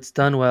think if it's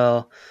done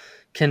well,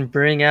 can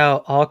bring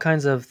out all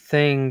kinds of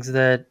things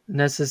that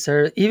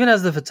necessarily, even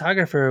as the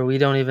photographer, we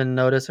don't even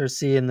notice or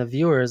see in the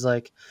viewers.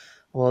 Like,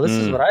 well, this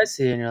is what I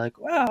see, and you're like,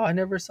 wow, I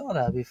never saw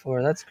that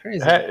before. That's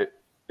crazy.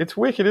 It's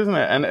wicked, isn't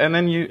it? And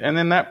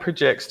then that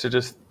projects to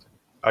just,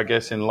 I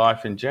guess, in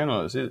life in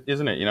general,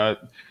 isn't it?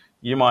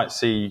 You might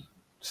see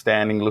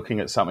standing looking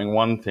at something,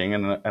 one thing,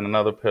 and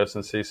another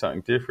person sees something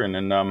different,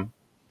 and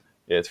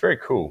yeah, it's very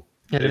cool.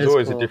 There's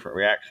always cool. A different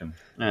reaction.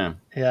 Yeah.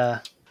 Yeah.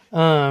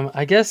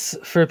 I guess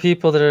for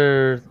people that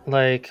are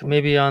like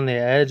maybe on the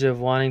edge of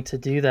wanting to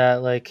do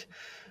that, like,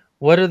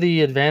 what are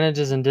the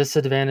advantages and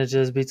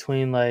disadvantages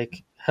between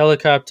like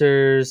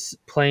helicopters,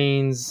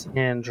 planes,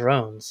 and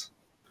drones?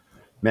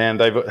 Man,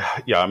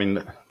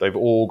 they've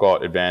all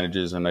got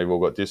advantages and they've all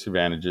got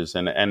disadvantages.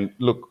 And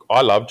look,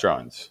 I love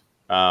drones.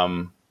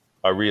 I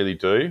really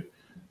do.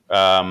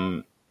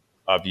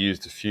 I've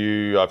used a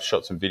few. I've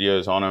shot some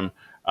videos on them,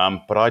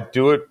 but I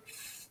do it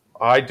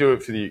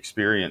for the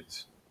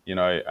experience,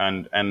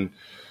 and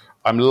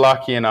I'm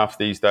lucky enough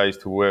these days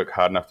to work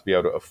hard enough to be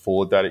able to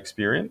afford that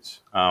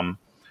experience. But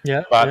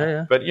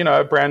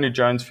a brand new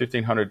drone's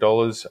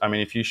 $1,500. I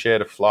mean, if you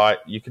shared a flight,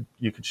 you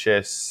could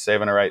share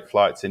 7 or 8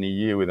 flights in a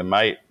year with a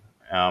mate,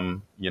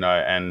 and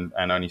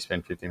only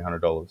spend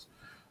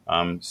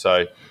 $1,500.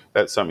 So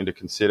that's something to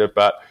consider.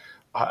 But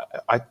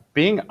I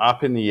being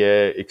up in the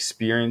air,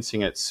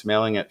 experiencing it,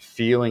 smelling it,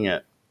 feeling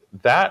it,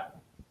 that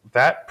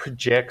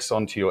projects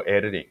onto your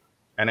editing,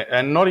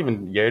 and not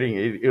even editing.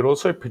 It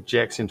also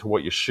projects into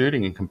what you're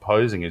shooting and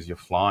composing as you're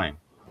flying.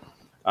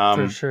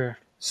 For sure.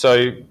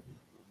 So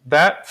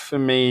that for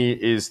me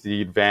is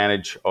the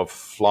advantage of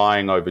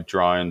flying over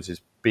drones,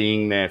 is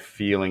being there,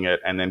 feeling it,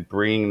 and then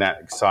bringing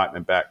that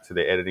excitement back to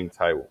the editing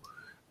table.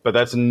 But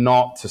that's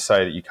not to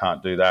say that you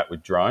can't do that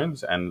with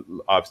drones. And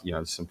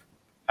there's some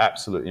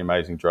absolutely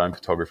amazing drone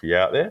photography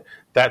out there.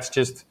 That's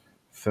just,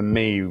 for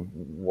me,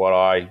 what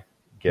I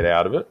get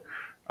out of it.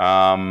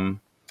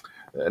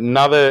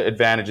 Another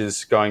advantage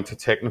is going to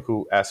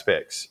technical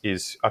aspects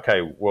is,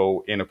 okay,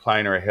 well, in a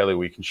plane or a heli,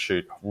 we can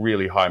shoot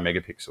really high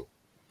megapixel.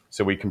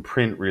 So we can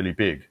print really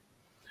big,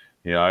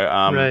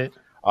 right.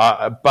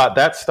 But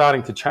that's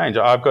starting to change.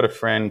 I've got a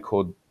friend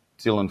called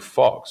Dylan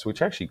Fox,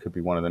 which actually could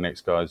be one of the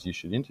next guys you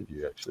should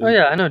interview, actually. Oh,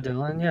 yeah, I know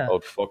Dylan, yeah.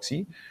 Old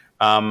Foxy.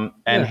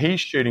 And he's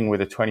shooting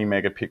with a 20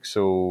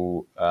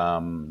 megapixel,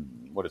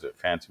 what is it,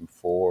 Phantom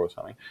 4 or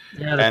something.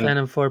 Yeah, the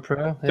Phantom 4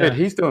 Pro. Yeah. Dude,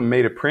 he's doing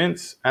meter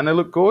prints, and they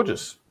look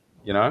gorgeous,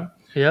 you know?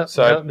 Yep,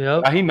 so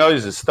he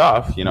knows his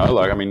stuff, you know?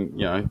 Like, I mean,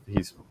 you know,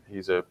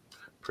 he's a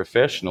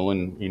professional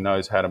and he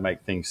knows how to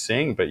make things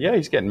sing. But, yeah,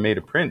 he's getting meter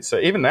prints. So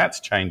even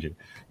that's changing.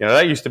 You know,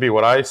 that used to be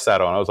what I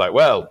sat on. I was like,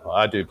 well,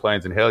 I do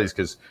planes and helis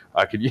because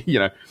I could, you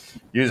know,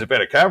 use a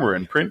better camera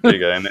and print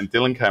bigger. And then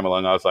Dylan came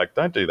along. I was like,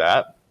 don't do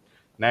that.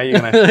 Now you're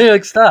gonna you're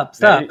like, stop.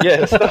 Stop.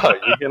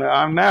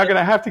 I'm now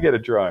gonna have to get a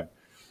drone.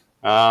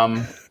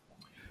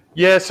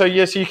 So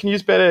you can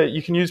use better.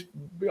 You can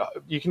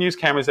use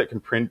cameras that can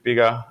print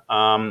bigger.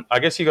 I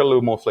guess you got a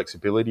little more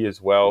flexibility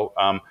as well.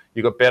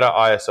 You got better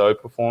ISO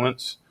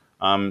performance,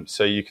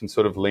 so you can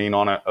sort of lean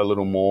on it a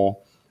little more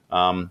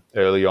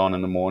early on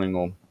in the morning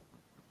or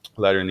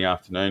later in the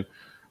afternoon.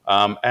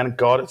 And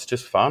God, it's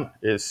just fun.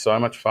 It's so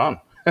much fun.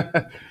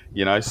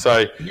 You know,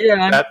 so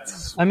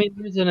I mean,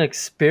 there's an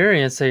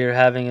experience that you're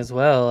having as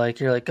well. Like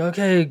you're like,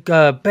 okay,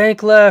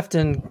 bank left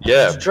and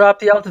just drop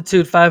the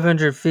altitude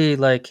 500 feet.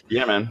 Like,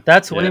 yeah, man,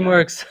 that's way more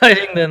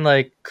exciting than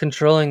like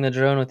controlling the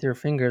drone with your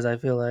fingers. I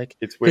feel like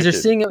because you're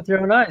seeing it with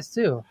your own eyes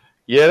too.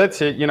 Yeah,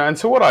 that's it. You know, and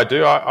so what I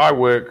do, I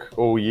work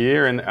all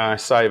year and I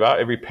save up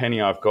every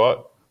penny I've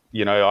got.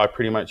 You know, I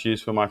pretty much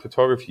use for my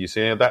photography.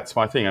 So that's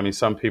my thing. I mean,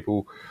 some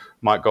people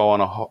might go on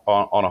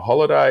a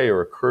holiday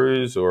or a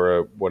cruise or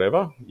a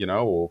whatever, you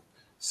know, or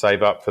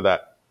save up for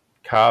that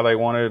car they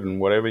wanted and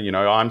whatever. You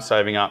know, I'm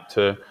saving up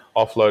to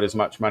offload as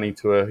much money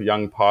to a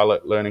young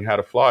pilot learning how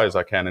to fly as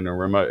I can in a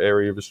remote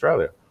area of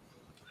Australia.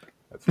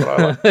 That's what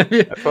I like.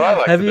 That's what I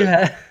like.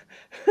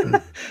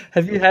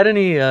 Have you had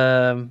any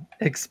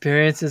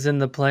experiences in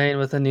the plane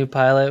with a new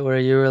pilot where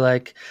you were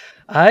like,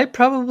 I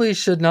probably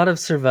should not have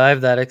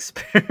survived that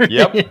experience?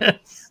 Yep,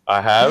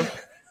 I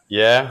have.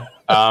 Yeah.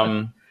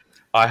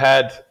 I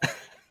had,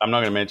 I'm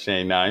not going to mention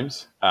any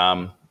names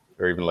or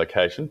even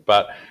location,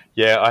 but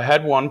yeah, I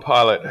had one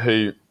pilot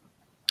who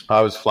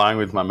I was flying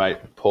with my mate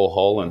Paul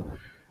Holland,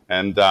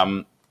 and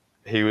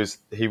he was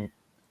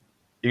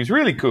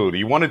really good.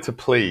 He wanted to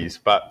please,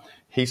 but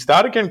he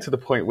started getting to the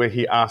point where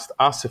he asked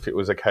us if it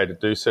was okay to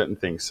do certain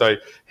things. So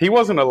he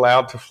wasn't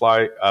allowed to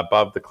fly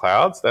above the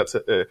clouds. That's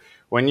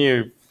when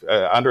you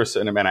under a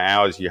certain amount of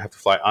hours, you have to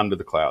fly under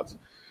the clouds.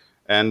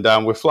 And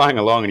we're flying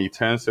along, and he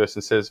turns to us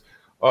and says,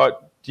 "Oh,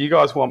 do you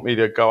guys want me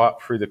to go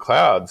up through the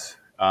clouds?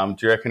 Do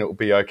you reckon it will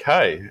be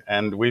okay?"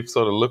 And we've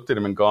sort of looked at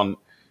him and gone,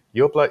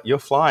 "You're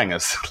flying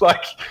us.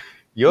 Like,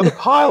 you're the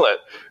pilot.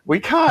 We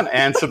can't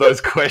answer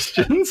those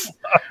questions."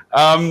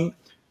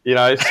 You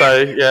know,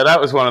 so yeah,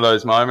 that was one of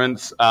those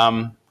moments.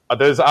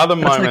 There's other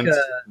moments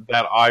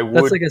that I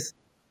would.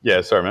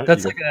 Yeah, sorry, man.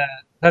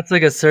 That's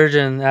like a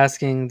surgeon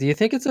asking, "Do you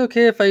think it's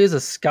okay if I use a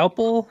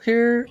scalpel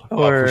here?"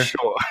 Or for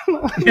sure.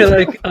 You're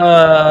like,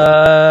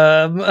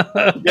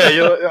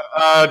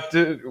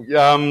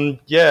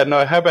 yeah,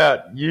 no. How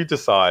about you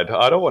decide?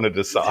 I don't want to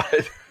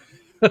decide.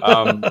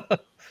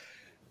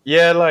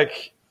 Yeah,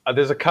 like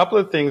there's a couple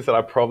of things that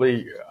I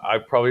probably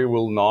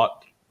will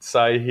not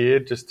say here,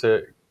 just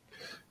to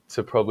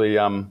probably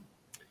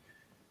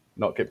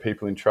not get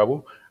people in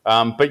trouble.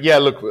 But yeah,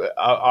 look,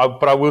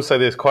 but I will say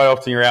this: quite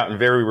often you're out in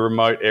very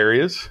remote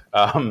areas,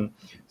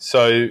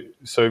 so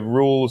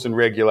rules and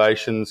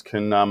regulations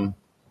can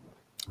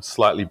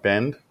slightly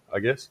bend, I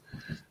guess.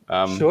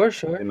 Sure.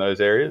 In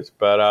those areas,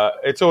 but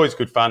it's always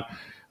good fun.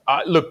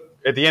 Look,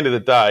 at the end of the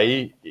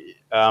day,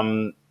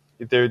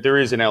 there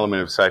is an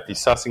element of safety,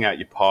 sussing out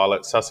your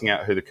pilot, sussing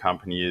out who the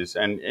company is,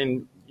 and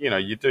you know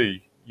you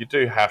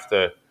do have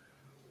to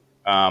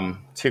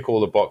tick all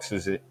the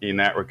boxes in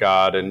that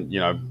regard, and you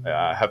know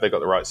have they got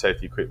the right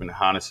safety equipment,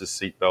 harnesses,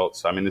 seat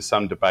belts. I mean, there's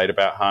some debate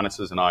about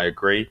harnesses, and I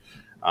agree.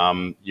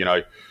 You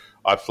know,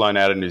 I've flown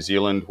out of New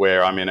Zealand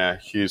where I'm in a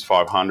Hughes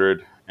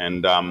 500,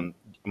 and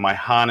my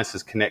harness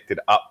is connected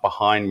up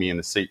behind me in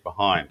the seat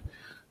behind.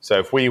 So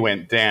if we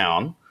went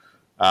down,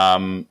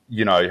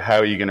 you know, how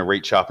are you going to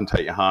reach up and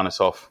take your harness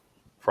off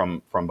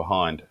from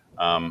behind?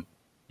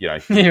 You know,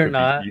 you're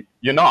not.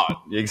 You're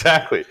not,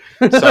 exactly.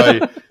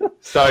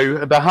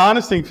 So the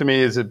harness thing for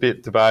me is a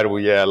bit debatable.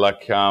 Yeah,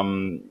 like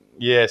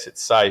yes,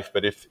 it's safe,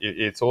 but if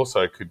it's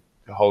also could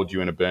hold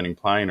you in a burning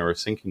plane or a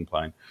sinking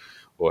plane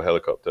or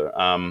helicopter.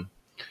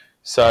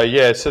 So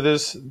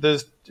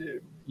there's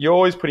you're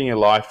always putting your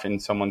life in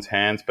someone's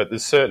hands, but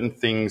there's certain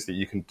things that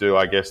you can do,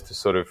 I guess, to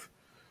sort of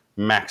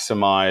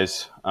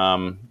maximize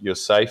your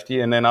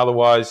safety, and then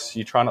otherwise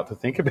you try not to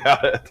think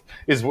about it.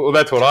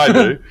 That's what I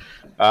do.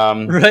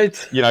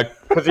 Right. You know,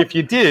 because if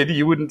you did,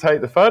 you wouldn't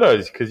take the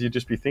photos because you'd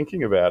just be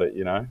thinking about it,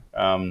 you know.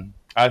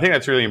 I think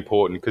that's really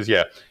important because,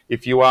 yeah,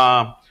 if you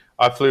are...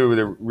 I flew with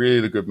a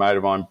really good mate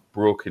of mine,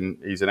 Brooke, and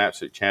he's an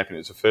absolute champion.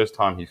 It's the first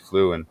time he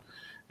flew, and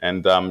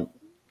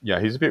you know,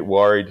 he's a bit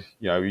worried.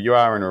 You know, you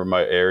are in a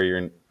remote area,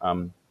 and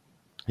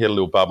he had a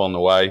little bub on the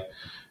way.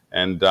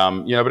 And,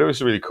 you know, but it was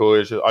really cool.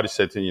 I just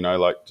said to him, you know,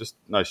 like, just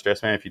no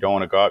stress, man. If you don't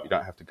want to go up, you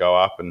don't have to go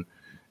up. And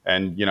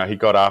And he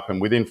got up,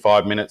 and within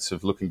 5 minutes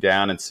of looking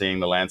down and seeing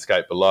the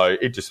landscape below,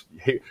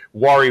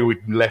 worry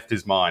would left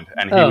his mind,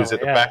 and he was at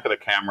the back of the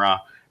camera,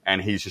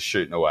 and he's just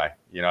shooting away.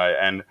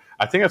 And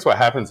I think that's what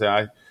happens.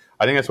 And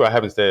I think that's what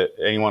happens to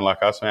anyone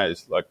like us, man.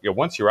 It's like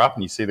once you're up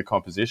and you see the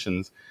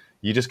compositions,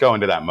 you just go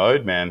into that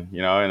mode, man.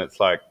 And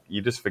it's like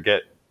you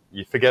forget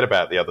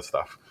about the other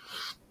stuff.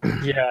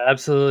 Yeah,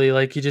 absolutely.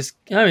 Like it's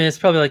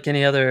probably like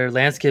any other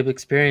landscape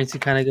experience. You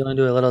kind of go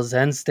into a little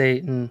Zen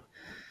state, and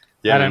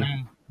I don't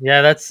know.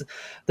 Yeah,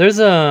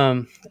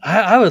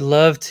 I would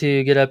love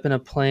to get up in a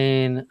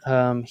plane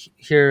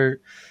here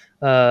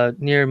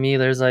near me.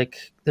 There's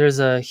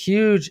a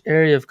huge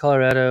area of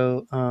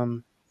Colorado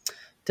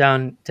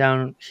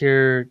down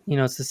here.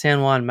 It's the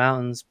San Juan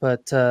Mountains,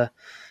 but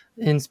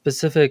in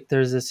specific,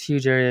 there's this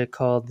huge area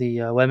called the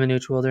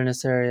Weminuche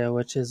Wilderness Area,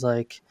 which is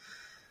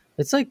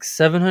it's like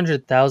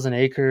 700,000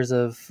 acres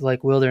of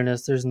like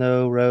wilderness. There's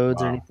no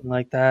roads or anything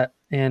like that,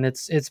 and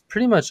it's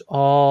pretty much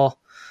all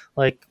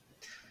like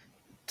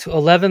to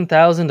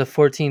 11,000 to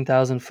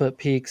 14,000 foot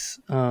peaks,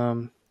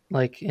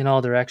 like in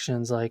all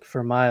directions, like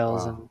for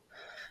miles. And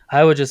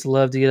I would just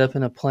love to get up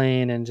in a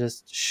plane and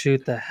just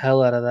shoot the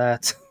hell out of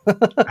that.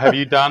 Have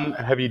you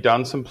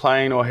done some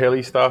plane or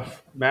heli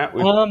stuff, Matt?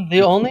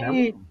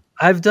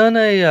 I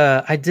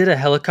did a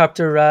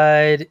helicopter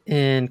ride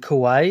in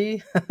Kauai.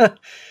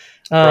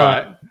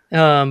 Right.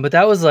 But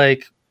that was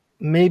like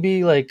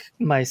maybe like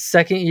my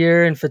second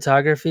year in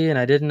photography, and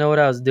I didn't know what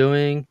I was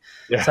doing.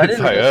 Yeah, so I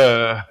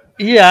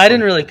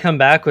didn't really come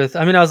back with.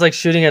 I mean, I was like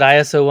shooting at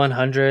ISO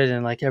 100,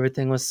 and like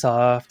everything was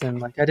soft, and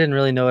like I didn't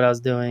really know what I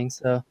was doing.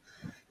 So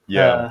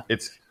yeah,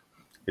 it's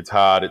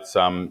hard. It's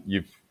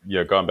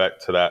you've gone back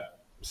to that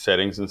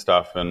settings and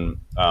stuff, and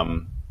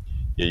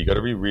you got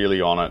to be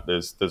really on it.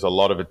 There's a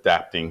lot of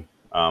adapting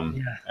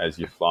as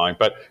you're flying,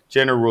 but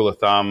general rule of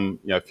thumb,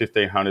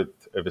 1500th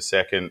of a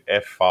second,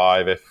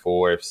 F5,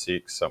 F4,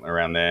 F6, something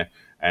around there,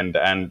 and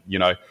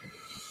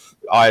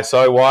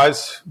ISO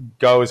wise,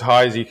 go as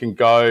high as you can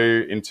go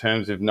in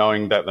terms of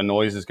knowing that the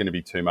noise is going to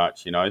be too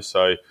much,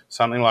 so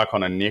something like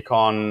on a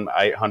Nikon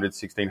 800,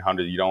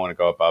 1600, you don't want to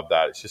go above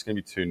that. It's just going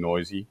to be too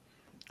noisy.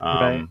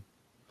 Right.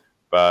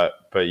 But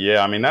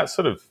yeah, I mean, that's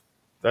sort of,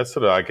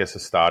 I guess, a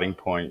starting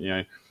point,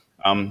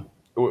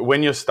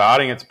 when you're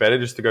starting, it's better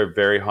just to go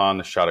very high on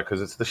the shutter,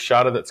 because it's the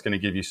shutter that's going to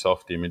give you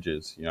soft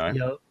images,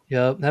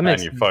 Yep. That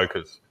makes sense.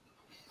 Focus.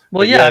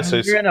 Well, you're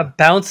in a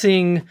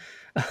bouncing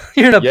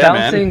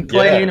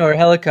plane or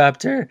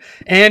helicopter,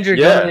 and you're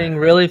going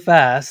really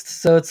fast.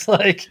 So it's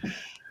like,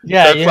 you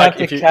have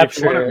to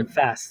capture it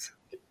fast.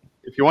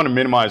 If you want to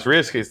minimize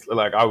risk, it's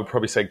like I would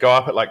probably say go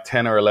up at like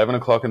 10 or 11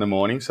 o'clock in the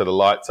morning, so the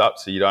light's up,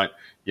 so you don't,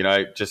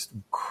 just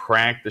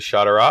crank the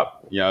shutter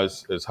up,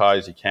 as high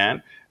as you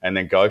can, and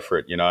then go for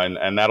it,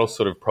 and that'll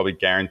sort of probably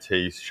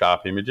guarantee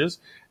sharp images.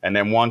 And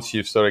then once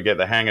you sort of get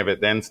the hang of it,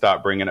 then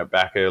start bringing it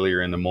back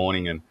earlier in the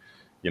morning, and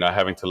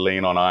having to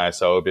lean on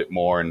ISO a bit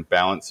more and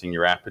balancing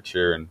your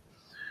aperture and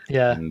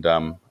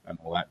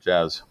all that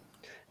jazz.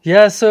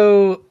 Yeah.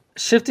 So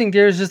shifting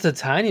gears just a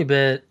tiny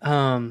bit,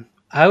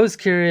 I was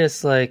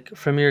curious, like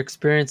from your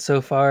experience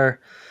so far,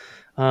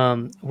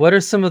 what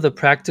are some of the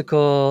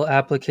practical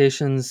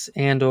applications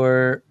and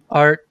or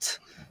art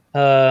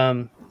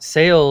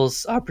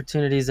sales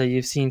opportunities that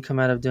you've seen come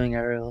out of doing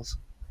aerials?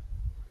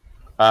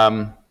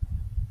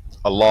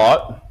 A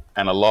lot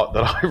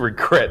that I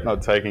regret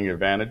not taking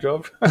advantage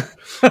of.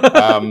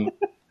 To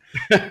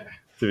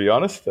be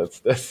honest,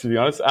 that's to be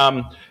honest.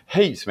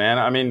 Heaps, man.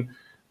 I mean,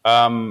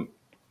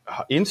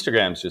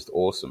 Instagram's just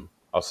awesome.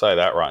 I'll say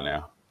that right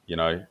now.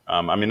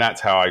 I mean,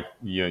 that's how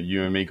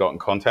you and me got in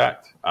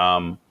contact.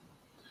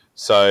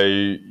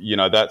 So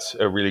that's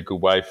a really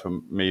good way for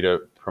me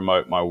to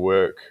promote my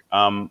work.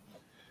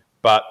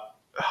 But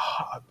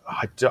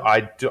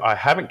I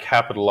haven't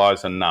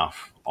capitalized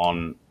enough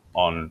on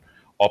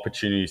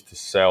opportunities to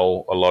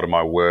sell a lot of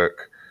my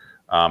work,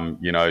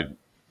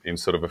 in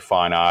sort of a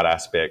fine art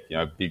aspect,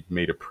 big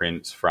meter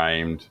prints,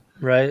 framed.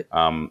 Right.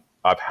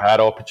 I've had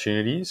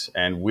opportunities,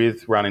 and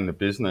with running the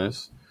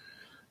business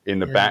in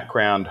the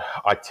background,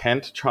 I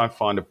tend to try and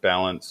find a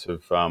balance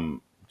of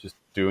just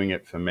doing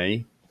it for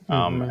me,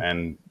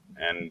 and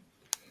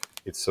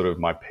it's sort of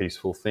my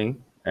peaceful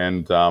thing.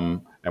 And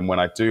when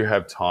I do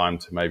have time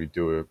to maybe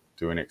do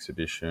an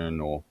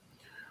exhibition or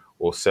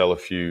sell a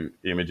few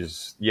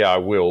images, I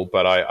will.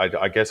 But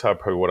I guess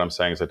what I'm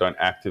saying is I don't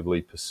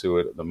actively pursue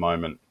it at the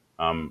moment,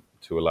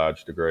 to a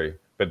large degree.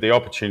 But the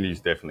opportunity is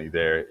definitely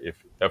there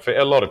for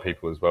a lot of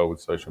people as well with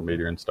social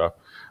media and stuff,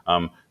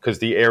 because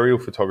the aerial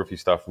photography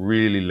stuff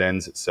really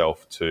lends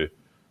itself to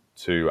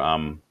sort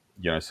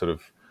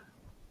of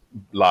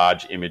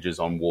large images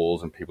on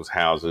walls in people's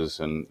houses,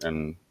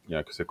 and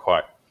because they're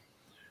quite.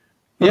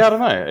 Yeah, I don't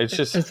know. It's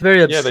just it's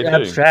very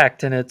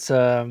abstract, and it's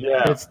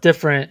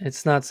different.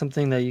 It's not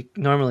something that you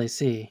normally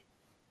see.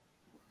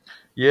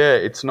 Yeah,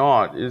 it's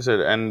not, is it?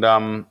 And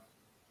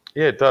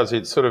it does.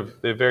 It's sort of,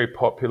 they're very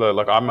popular.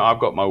 Like I've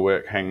got my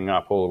work hanging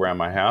up all around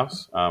my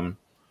house.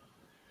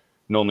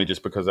 Normally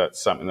just because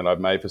that's something that I've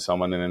made for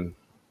someone, and then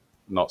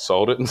not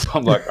sold it, and so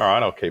I'm like, all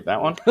right, I'll keep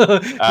that one. Well,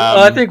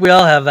 I think we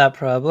all have that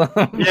problem.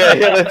 Yeah,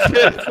 that's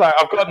it. It's like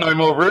I've got no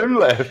more room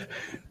left.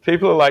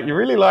 People are like, you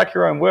really like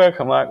your own work?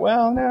 I'm like,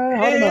 well, no,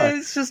 I don't know.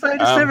 It's just I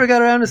just never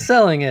got around to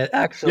selling it.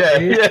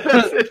 Actually, Yeah,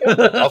 that's it.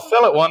 I'll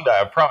sell it one day,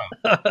 I promise.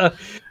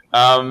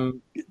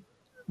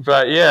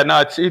 But yeah,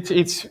 no,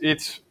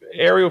 it's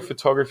aerial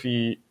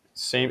photography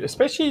seems,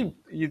 especially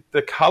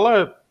the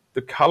color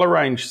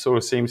range sort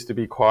of seems to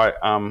be quite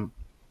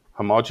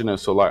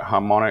homogeneous or like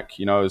harmonic,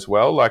 as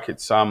well. Like it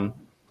sort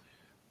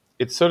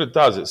of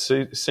does.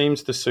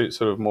 Seems to suit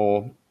sort of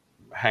more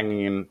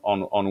hanging in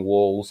on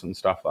walls and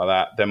stuff like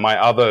that than my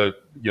other,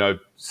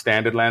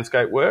 standard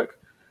landscape work.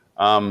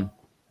 Not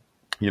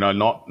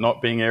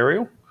being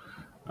aerial.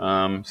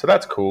 So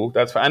that's cool.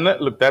 That's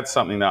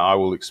something that I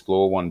will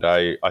explore one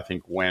day. I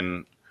think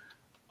when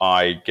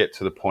I get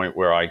to the point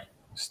where I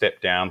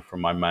step down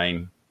from my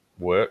main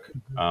work.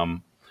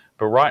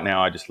 But right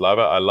now, I just love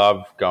it. I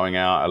love going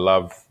out. I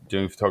love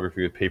doing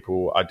photography with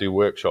people. I do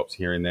workshops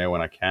here and there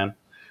when I can.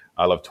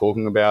 I love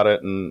talking about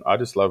it, and I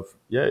just love,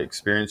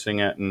 experiencing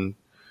it. And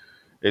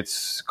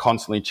it's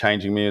constantly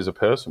changing me as a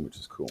person, which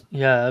is cool.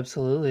 Yeah,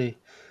 absolutely.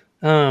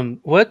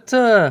 What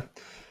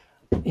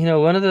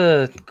one of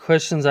the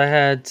questions I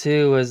had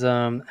too was,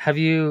 have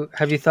you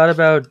thought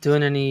about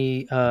doing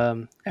any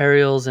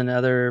aerials in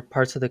other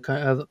parts of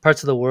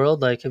the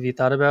world? Like, have you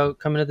thought about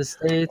coming to the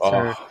States?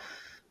 Or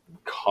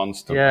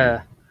Constantly.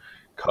 Yeah.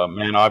 God,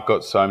 man, I've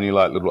got so many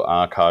like little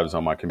archives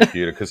on my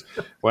computer because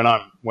when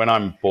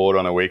I'm bored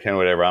on a weekend or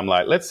whatever, I'm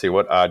like, let's see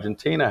what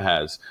Argentina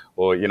has,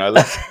 or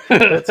let's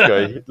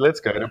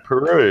go to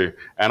Peru,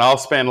 and I'll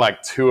spend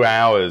like 2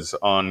 hours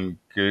on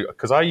Google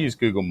because I use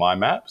Google My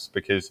Maps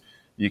because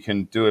you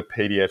can do a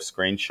PDF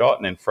screenshot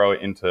and then throw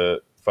it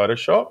into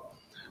Photoshop.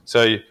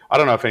 So I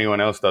don't know if anyone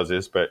else does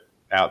this, but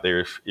out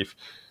there, if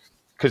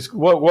because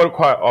what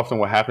quite often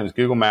what happens,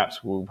 Google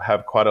Maps will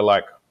have quite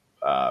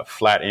a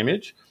flat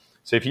image.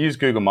 So if you use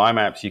Google My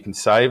Maps, you can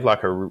save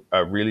like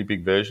a really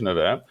big version of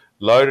it,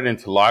 load it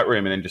into Lightroom,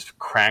 and then just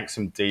crank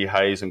some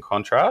dehaze and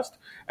contrast,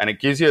 and it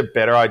gives you a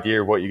better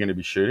idea of what you're going to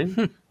be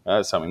shooting.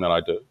 That's something that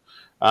I do.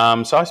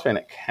 So I spent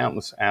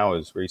countless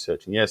hours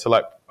researching. Yeah, so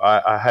like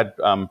I had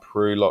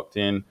Peru locked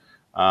in.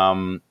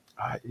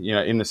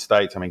 In the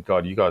States, I mean,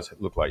 God, you guys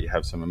look like you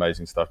have some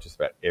amazing stuff just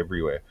about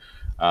everywhere.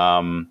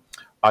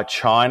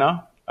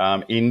 China,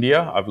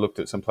 India. I've looked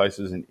at some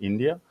places in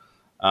India.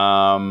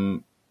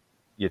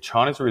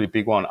 China's a really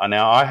big one.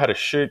 Now, I had a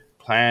shoot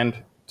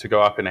planned to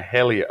go up in a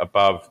heli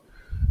above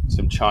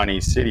some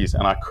Chinese cities,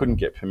 and I couldn't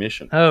get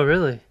permission. Oh,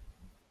 really?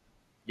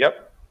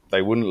 Yep,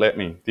 they wouldn't let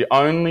me.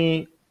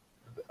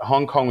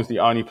 Hong Kong was the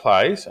only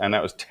place, and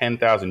that was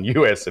 10,000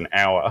 US an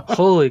hour.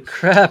 Holy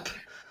crap.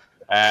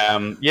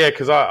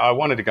 Because I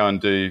wanted to go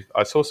and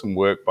I saw some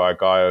work by a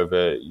guy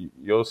over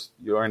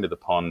your end of the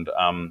pond.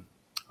 I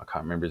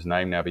can't remember his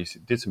name now, but he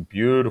did some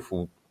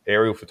beautiful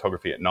aerial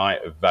photography at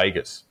night of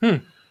Vegas.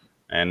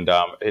 And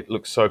it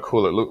looked so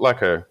cool. It looked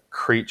like a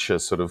creature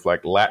sort of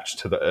like latched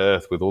to the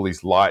earth with all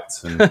these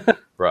lights. And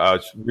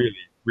it's really,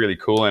 really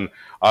cool. And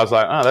I was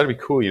like, that'd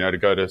be cool, to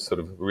go to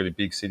sort of really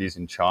big cities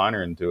in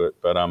China and do it.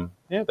 But,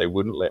 they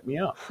wouldn't let me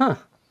up. Huh.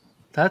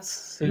 That's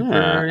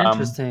super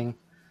interesting.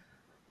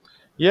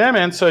 Yeah,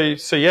 man. So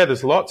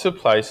there's lots of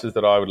places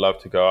that I would love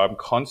to go. I'm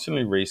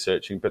constantly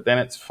researching, but then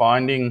it's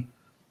finding,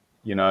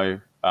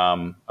 a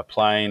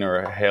plane or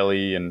a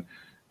heli, and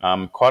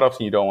quite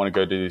often you don't want to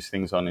go do these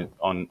things on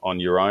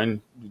your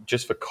own,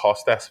 just for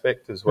cost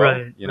aspect as well.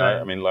 Right, right.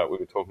 I mean, like we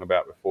were talking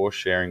about before,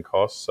 sharing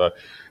costs. So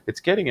it's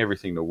getting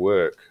everything to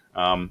work.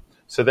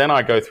 So then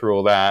I go through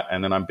all that,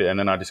 and then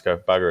I just go,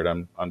 bugger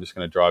it. I'm just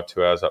going to drive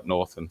 2 hours up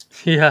north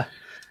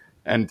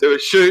and do a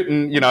shoot.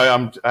 And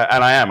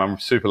I'm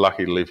super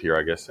lucky to live here,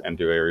 I guess, and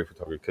do area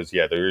photography because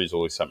there is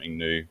always something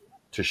new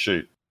to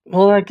shoot.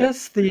 Well, I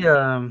guess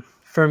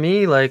for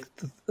me, like,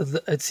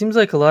 it seems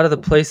like a lot of the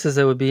places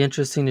that would be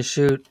interesting to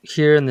shoot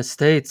here in the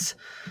States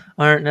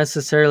aren't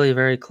necessarily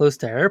very close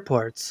to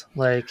airports.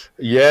 Like,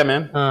 yeah,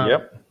 man.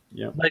 Yep.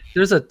 Like,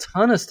 there's a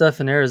ton of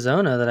stuff in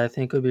Arizona that I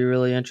think would be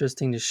really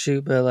interesting to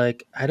shoot, but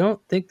like, I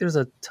don't think there's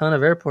a ton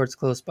of airports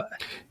close by.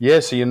 Yeah.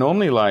 So you're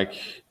normally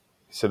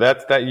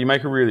that you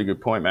make a really good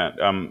point, Matt.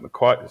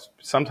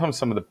 Sometimes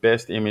some of the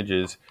best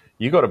images,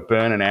 you got to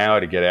burn an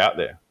hour to get out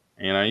there.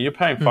 You're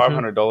paying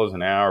 $500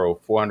 an hour or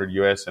 $400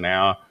 US an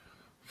hour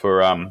for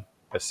a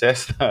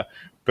Cessna.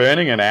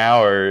 Burning an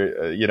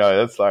hour,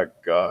 that's like,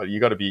 you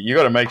got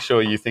to make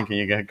sure you're thinking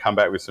you're going to come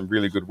back with some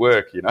really good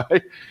work,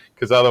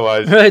 because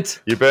otherwise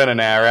you burn an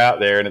hour out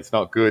there and it's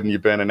not good, and you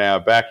burn an hour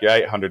back, you're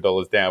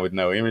 $800 down with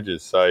no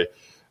images. So,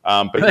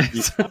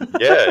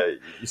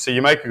 so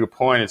you make a good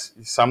point. It's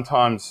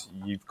sometimes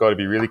you've got to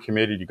be really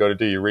committed. You've got to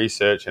do your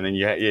research, and then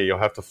you'll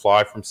have to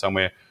fly from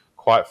somewhere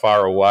quite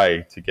far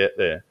away to get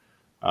there.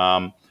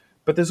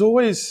 But there's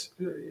always,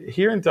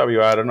 here in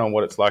WA, I don't know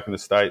what it's like in the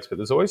States, but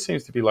there's always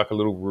seems to be like a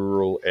little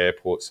rural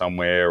airport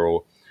somewhere,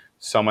 or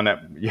someone that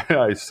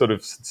is sort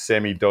of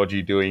semi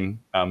dodgy doing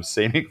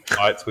scenic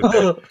flights with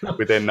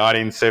their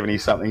 1970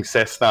 something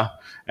Cessna,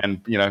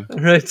 and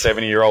Right.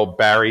 70-year-old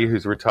Barry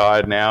who's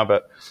retired now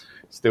but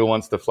still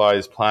wants to fly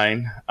his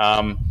plane.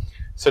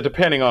 So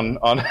depending on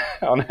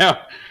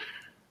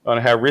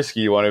how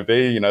risky you want to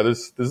be,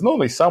 there's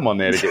normally someone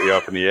there to get you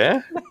up in the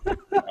air.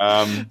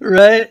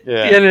 Right.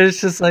 Yeah. And it's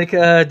just like,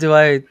 do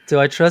I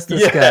trust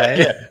this guy?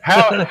 Yeah.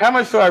 How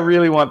much do I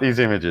really want these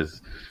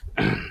images?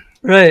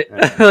 Right.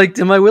 Like,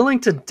 am I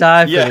willing to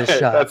die for this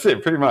shot? That's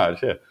it, pretty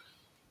much. Yeah.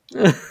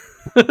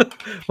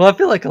 Well, I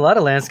feel like a lot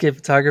of landscape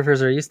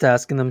photographers are used to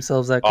asking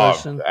themselves that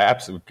question.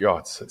 Absolutely.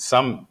 God,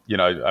 some,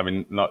 I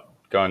mean, not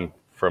going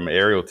from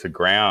aerial to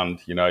ground,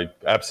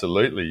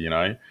 absolutely,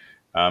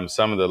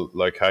 some of the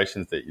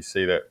locations that you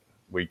see that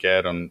we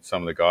get and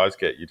some of the guys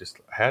get, you just,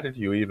 how did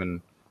you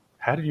even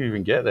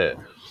get there?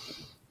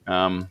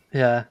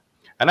 Yeah.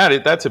 And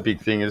that's a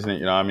big thing, isn't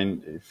it? I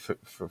mean,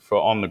 for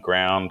on the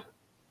ground,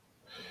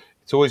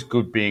 it's always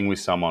good being with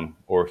someone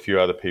or a few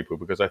other people,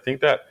 because I think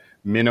that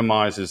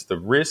minimizes the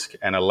risk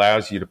and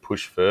allows you to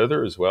push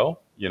further as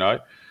well.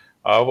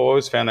 I've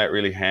always found that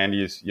really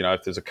handy is,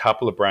 if there's a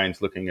couple of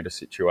brains looking at a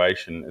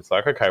situation, it's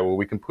like, okay, well,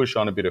 we can push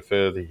on a bit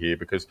further here,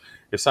 because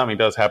if something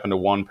does happen to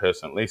one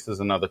person, at least there's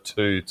another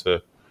two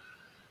to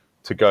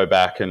go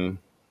back and,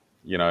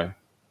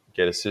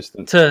 get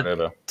assistance or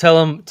whatever.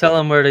 Tell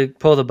them where to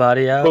pull the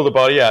body out. Pull the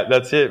body out.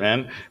 That's it,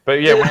 man.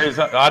 But yeah,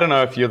 I don't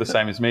know if you're the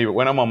same as me, but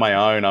when I'm on my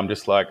own, I'm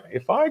just like,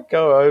 if I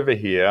go over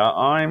here,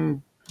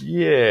 I'm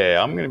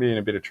going to be in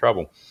a bit of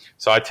trouble.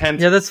 So I tend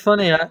to... Yeah, that's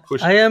funny.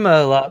 I am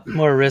a lot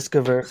more risk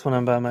averse when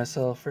I'm by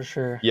myself, for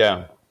sure.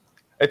 Yeah.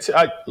 I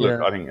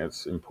think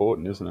it's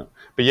important, isn't it?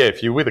 But yeah,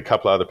 if you're with a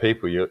couple of other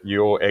people,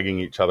 you're egging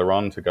each other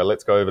on to go,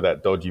 let's go over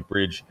that dodgy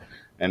bridge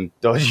and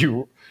dodgy,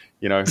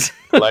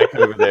 lake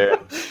over there.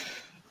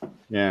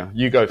 Yeah,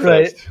 you go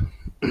first.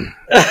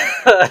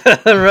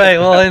 Right.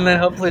 Well, and then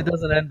hopefully it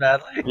doesn't end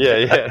badly.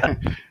 Yeah.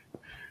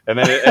 And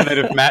then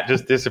if Matt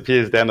just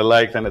disappears down the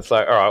lake, then it's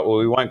like, all right, well,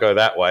 we won't go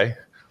that way.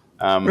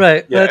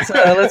 Right. Yeah.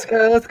 Let's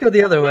go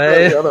the other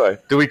way.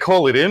 Do we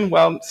call it in?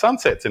 Well,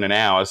 sunset's in an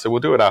hour, so we'll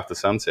do it after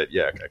sunset.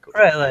 Yeah. Okay. Cool.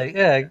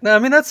 Right. No, I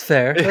mean, that's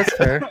fair. That's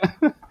fair.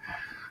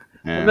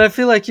 Yeah. I mean, I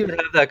feel like you would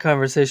have that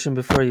conversation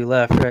before you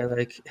left, right?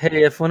 Like,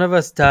 hey, if one of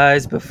us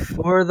dies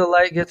before the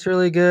light gets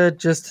really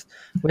good,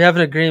 we have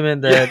an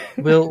agreement that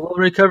we'll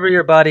recover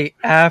your body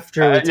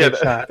after we take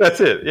shots.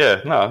 That's it.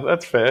 Yeah, no,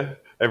 that's fair.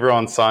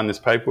 Everyone sign this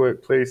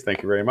paperwork, please.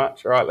 Thank you very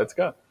much. All right, let's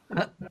go.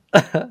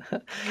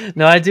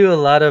 No, I do a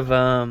lot of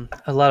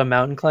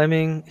mountain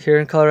climbing here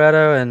in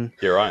Colorado, and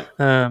you're right.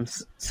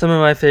 Some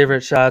of my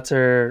favorite shots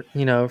are,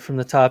 from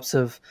the tops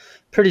of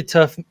pretty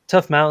tough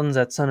mountains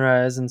at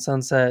sunrise and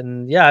sunset.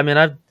 And yeah, I mean,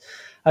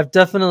 I've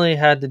definitely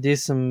had to do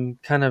some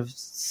kind of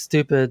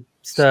stupid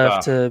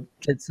stuff to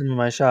get some of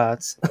my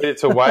shots.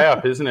 It's a way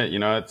up, isn't it?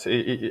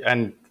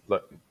 And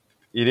look,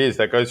 it is,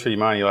 that goes through your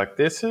mind. You're like,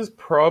 this is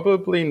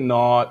probably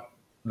not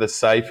the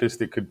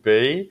safest it could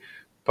be,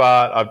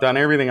 but I've done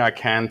everything I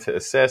can to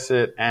assess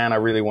it, and I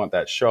really want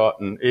that shot.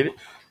 And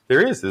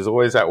there's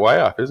always that way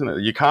up, isn't it?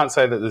 You can't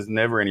say that there's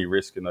never any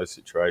risk in those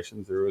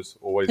situations. There is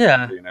always going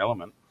to be an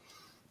element.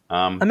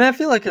 I mean, I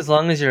feel like as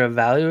long as you're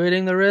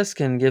evaluating the risk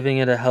and giving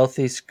it a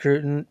healthy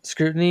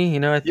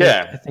scrutiny, I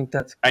think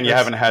that's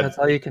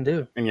all you can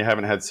do. And you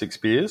haven't had 6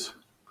 beers.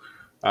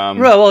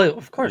 Well,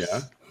 of course.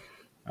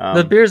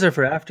 The beers are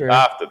for after.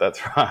 After,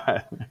 that's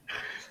right.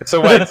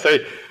 So wait,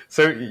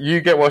 so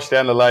you get washed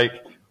down the lake,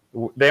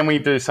 then we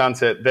do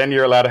sunset, then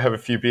you're allowed to have a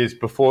few beers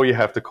before you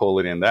have to call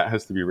it in. That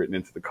has to be written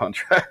into the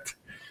contract.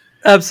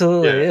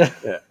 Absolutely,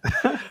 yeah.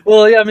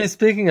 Well, yeah, I mean,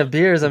 speaking of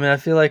beers, I mean, I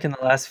feel like in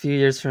the last few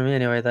years for me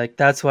anyway, like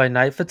that's why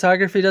night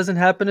photography doesn't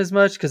happen as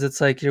much, because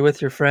it's like you're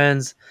with your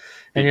friends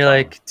and you're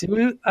like,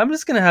 I'm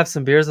just going to have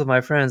some beers with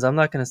my friends. I'm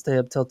not going to stay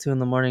up till 2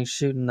 a.m.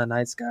 shooting the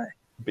night sky.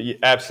 But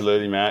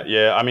absolutely, Matt.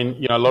 Yeah, I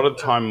mean, a lot of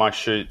the time my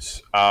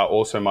shoots are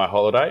also my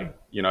holiday,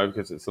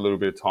 because it's a little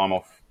bit of time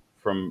off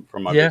from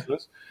my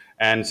business.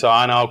 And so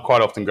I'll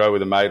quite often go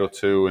with a mate or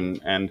two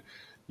and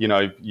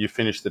you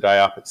finish the day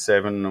up at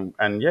 7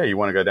 and you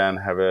want to go down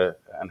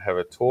and have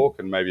a talk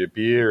and maybe a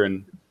beer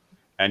and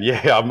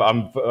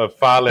I'm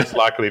far less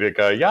likely to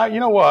go, you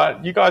know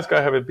what, you guys go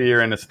have a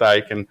beer and a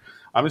steak and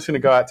I'm just going to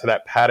go out to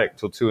that paddock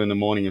till 2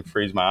 a.m. and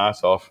freeze my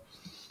ass off.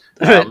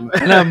 And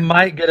I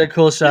might get a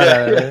cool shot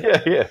out of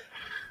it. Yeah.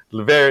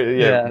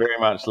 Very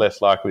much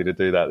less likely to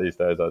do that these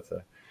days, I'd say.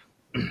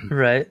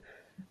 Right.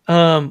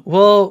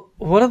 Well,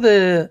 one of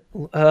the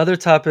other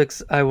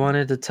topics I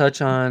wanted to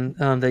touch on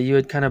that you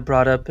had kind of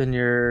brought up in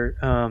your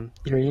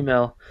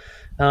email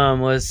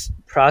was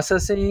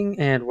processing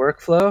and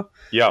workflow.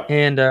 Yeah.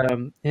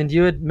 And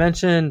you had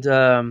mentioned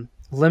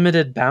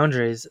limited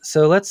boundaries.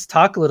 So let's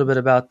talk a little bit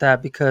about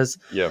that, because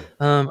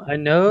I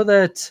know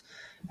that,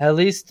 at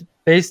least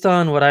based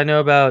on what I know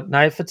about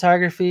night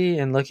photography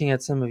and looking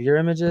at some of your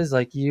images,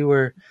 like you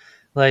were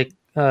like,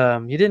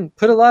 you didn't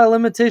put a lot of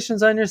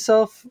limitations on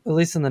yourself, at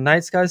least in the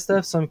night sky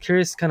stuff. So I'm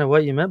curious kind of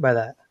what you meant by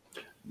that.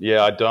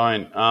 Yeah, I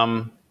don't.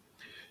 I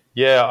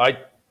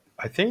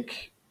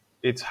think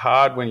it's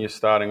hard when you're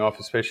starting off,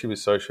 especially with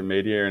social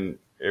media and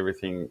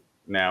everything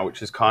now,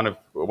 which is kind of,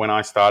 when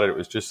I started, it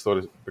was just sort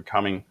of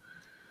becoming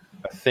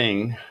a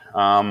thing,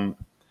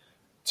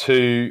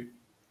 to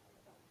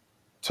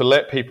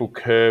let people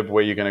curb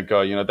where you're going to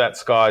go. That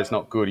sky is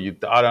not good.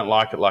 I don't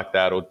like it like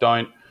that, or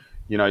don't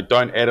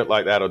edit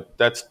like that, or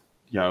that's,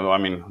 I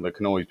mean, there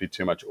can always be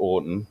too much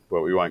Orton,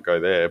 but we won't go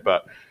there.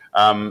 But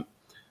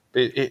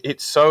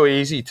it's so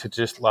easy to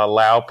just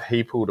allow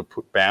people to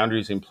put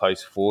boundaries in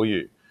place for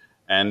you.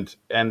 And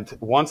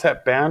once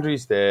that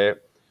boundary's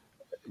there,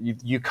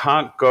 you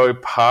can't go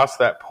past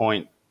that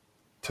point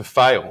to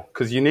fail,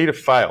 because you need to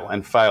fail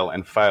and fail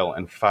and fail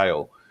and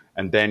fail,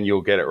 and then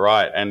you'll get it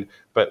right.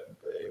 But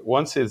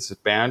once there's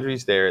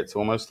boundaries there, it's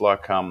almost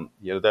like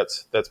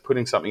that's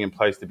putting something in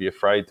place to be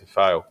afraid to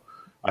fail.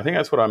 I think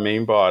that's what I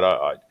mean by it.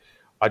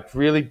 I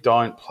really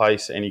don't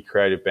place any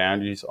creative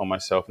boundaries on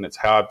myself, and it's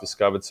how I've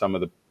discovered some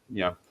of the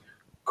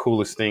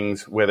coolest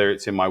things, whether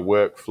it's in my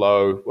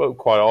workflow, well,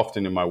 quite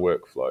often in my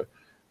workflow,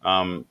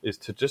 is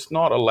to just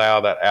not allow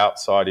that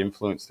outside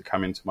influence to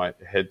come into my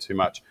head too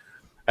much,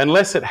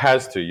 unless it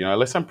has to,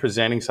 unless I'm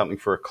presenting something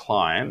for a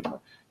client.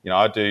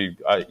 I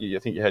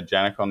think you had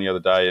Janik on the other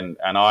day, and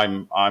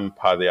I'm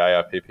part of the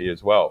ARPP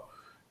as well.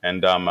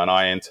 And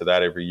I enter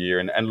that every year.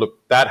 And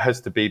look, that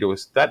has to be to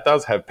us. That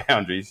does have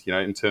boundaries,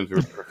 in terms of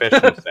a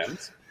professional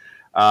sense.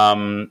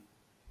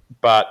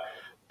 But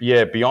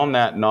yeah, beyond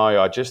that,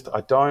 no. I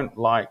don't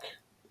like.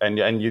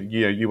 And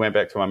you went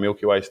back to my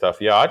Milky Way stuff.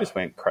 Yeah, I just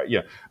went.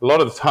 A lot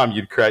of the time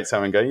you'd create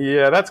something and go,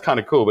 yeah, that's kind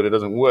of cool, but it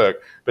doesn't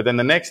work. But then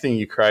the next thing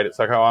you create, it's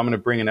like, oh, I'm going to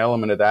bring an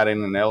element of that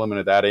in, an element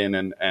of that in,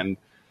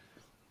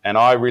 and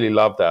I really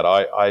love that.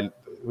 I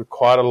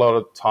quite a lot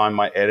of time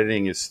my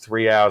editing is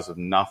 3 hours of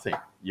nothing.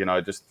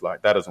 Just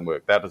like, that doesn't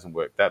work, that doesn't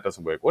work, that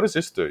doesn't work. What does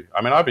this do?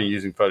 I mean, I've been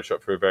using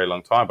Photoshop for a very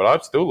long time, but I'm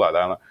still like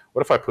that. I'm like,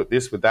 what if I put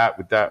this with that,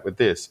 with that, with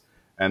this?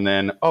 And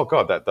then, oh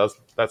God,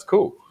 that's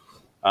cool.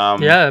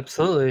 Yeah,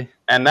 absolutely.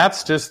 And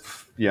that's just,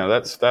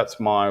 that's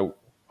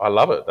I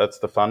love it. That's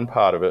the fun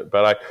part of it.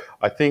 But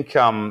I think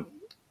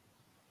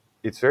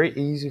it's very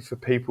easy for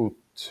people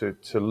to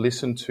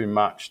listen too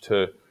much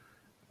to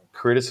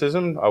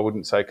criticism. I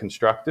wouldn't say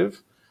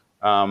constructive.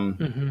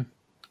 And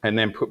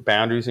then put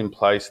boundaries in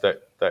place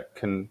that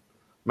can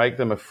make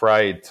them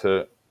afraid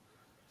to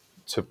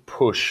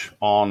push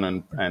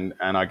on and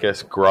I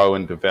guess grow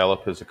and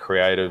develop as a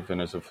creative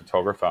and as a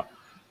photographer.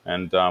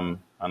 And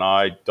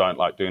I don't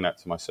like doing that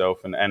to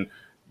myself. And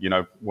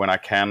when I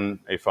can,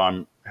 if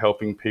I'm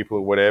helping people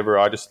or whatever,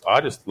 I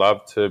just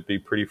love to be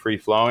pretty free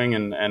flowing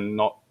and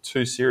not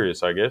too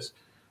serious, I guess.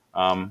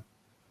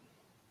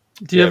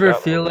 Do you ever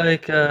feel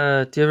like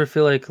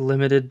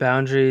limited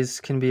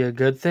boundaries can be a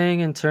good thing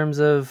in terms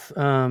of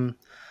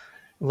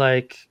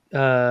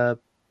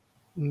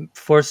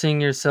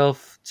forcing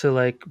yourself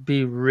to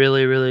be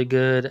really, really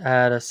good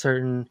at a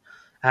certain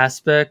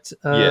aspect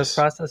of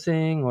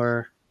processing?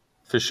 Or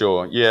for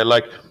sure, yeah.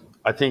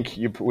 I think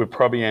we're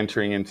probably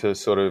entering into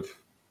sort of,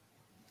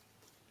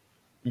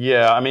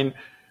 yeah. I mean,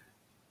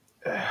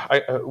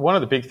 one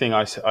of the big thing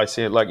I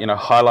see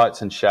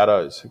highlights and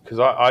shadows, because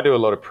I do a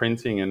lot of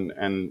printing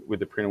and with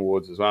the Print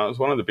Awards as well. It was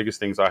one of the biggest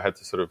things I had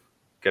to sort of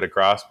get a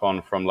grasp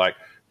on, from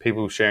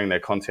people sharing their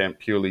content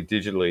purely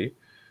digitally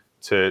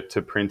to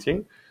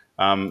printing.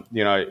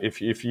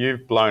 If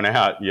you've blown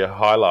out your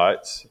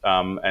highlights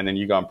and then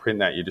you go and print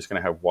that, you're just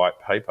going to have white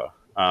paper.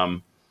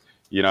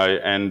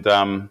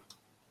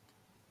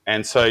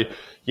 And so,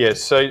 yeah,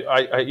 so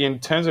I in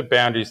terms of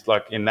boundaries,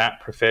 in that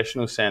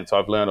professional sense,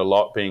 I've learned a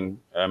lot being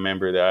a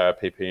member of the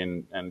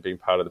ARPP and being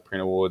part of the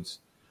Print Awards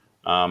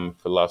for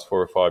the last 4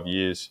 or 5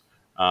 years,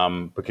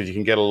 because you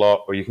can get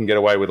you can get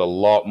away with a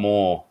lot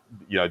more,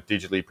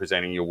 digitally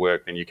presenting your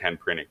work than you can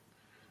printing.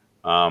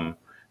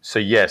 So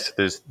yes,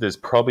 there's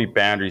probably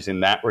boundaries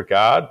in that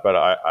regard, but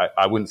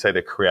I wouldn't say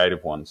they're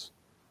creative ones.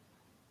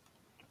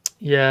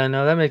 Yeah,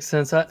 no, that makes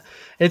sense.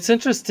 It's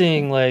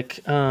interesting, for,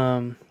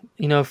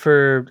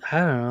 I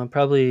don't know,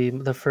 probably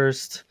the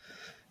first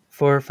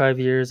 4 or 5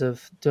 years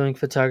of doing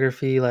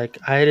photography,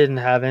 I didn't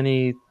have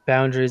any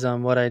boundaries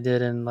on what I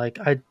did. And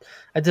I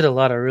did a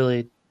lot of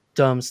really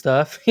dumb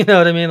stuff. You know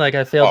what I mean?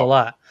 I failed a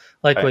lot,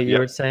 what you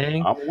were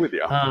saying. I'm with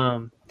you.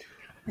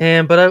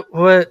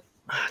 What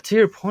to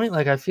your point,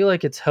 I feel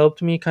like it's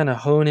helped me kind of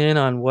hone in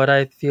on what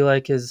I feel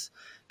like is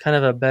kind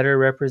of a better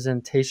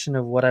representation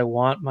of what I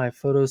want my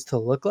photos to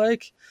look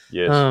like.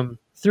 Yes.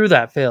 Through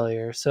that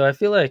failure. So I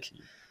feel like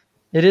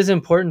it is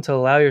important to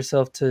allow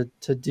yourself to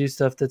do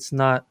stuff that's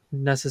not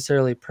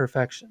necessarily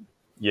perfection.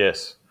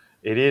 Yes,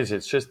 it is.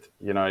 It's just,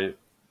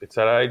 it's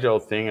that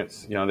age-old thing.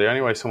 It's, the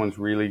only way someone's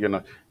really going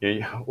to,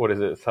 what is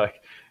it? It's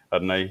like, I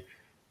don't know,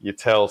 you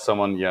tell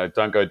someone,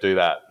 don't go do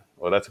that.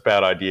 Well, that's a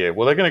bad idea.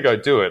 Well, they're going to go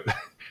do it.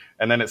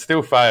 And then it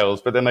still fails,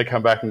 but then they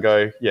come back and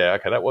go, yeah,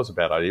 okay, that was a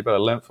bad idea, but I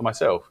learned for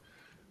myself.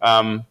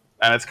 And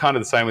it's kind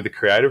of the same with the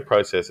creative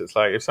process. It's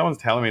like, if someone's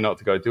telling me not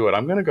to go do it,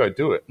 I'm going to go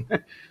do it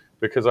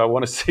because I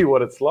want to see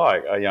what it's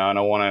like, and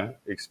I want to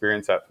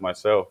experience that for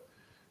myself.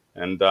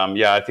 And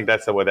I think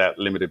that's where that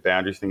limited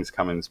boundaries things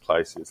come into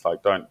place. It's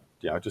like, don't,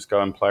 just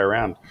go and play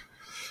around.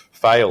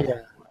 fail,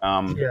 Yeah.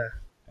 Yeah.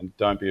 and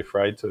don't be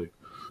afraid to.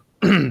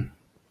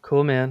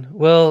 Cool, man.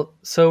 Well,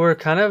 so we're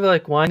kind of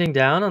like winding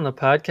down on the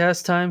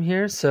podcast time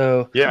here.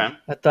 So Yeah, man.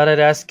 I thought I'd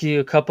ask you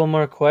a couple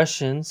more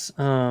questions.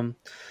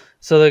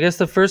 So I guess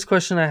the first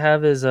question I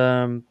have is,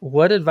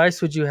 what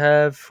advice would you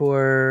have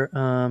for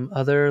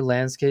other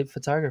landscape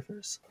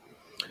photographers?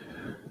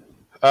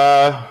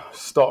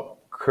 Stop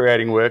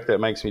creating work that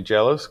makes me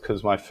jealous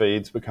because my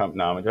feeds become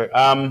no. I'm a joke.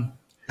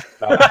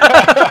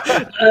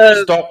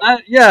 Stop.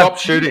 Yeah, Stop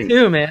shooting.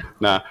 too, man.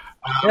 No.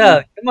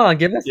 Yeah, come on,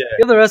 give Yeah.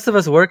 the rest of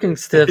us working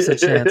stiffs a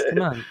chance.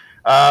 Come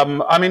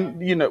on. I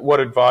mean,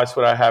 what advice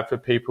would I have for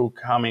people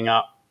coming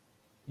up?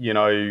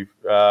 Wanting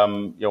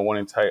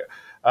to take.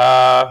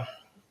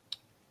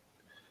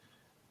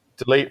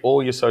 Delete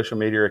all your social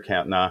media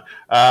account. No,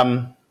 I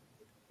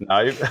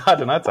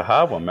don't know. It's a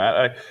hard one,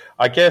 Matt.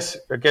 I guess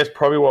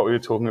probably what we were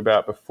talking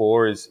about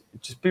before is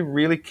just be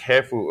really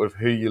careful of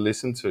who you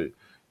listen to.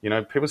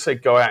 People say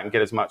go out and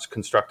get as much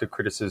constructive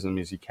criticism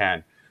as you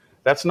can.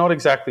 That's not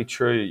exactly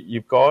true.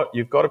 You've got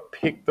to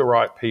pick the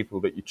right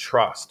people that you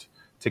trust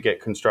to get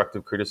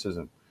constructive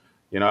criticism.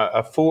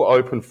 A full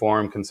open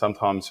forum can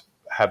sometimes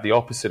have the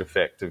opposite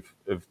effect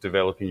of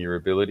developing your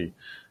ability.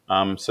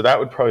 So that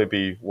would probably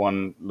be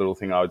one little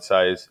thing I would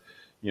say is,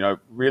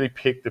 really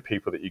pick the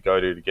people that you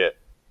go to get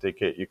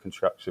your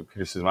constructive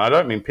criticism. I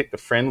don't mean pick the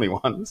friendly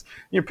ones.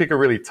 You pick a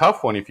really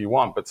tough one if you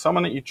want, but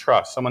someone that you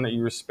trust, someone that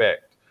you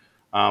respect.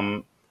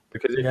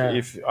 Because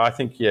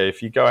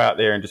if you go out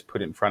there and just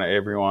put it in front of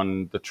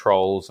everyone, the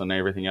trolls and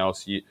everything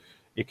else,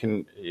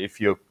 if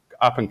you're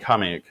up and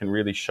coming, it can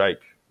really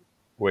shape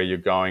where you're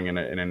going in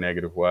a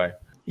negative way.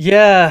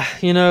 Yeah,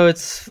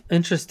 it's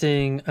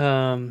interesting.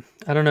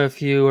 I don't know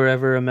if you were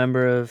ever a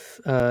member of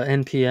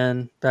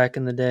NPN back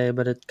in the day,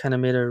 but it kind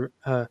of made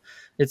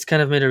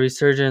a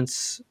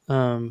resurgence.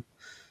 And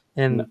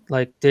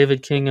like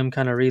David Kingham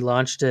kind of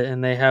relaunched it,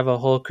 and they have a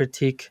whole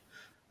critique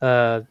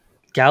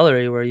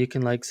gallery where you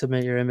can like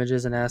submit your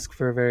images and ask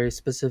for very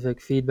specific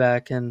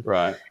feedback, and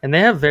Right. and they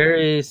have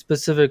very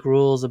specific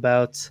rules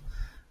about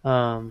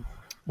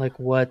like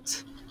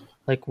what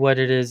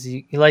it is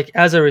you like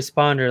as a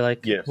responder,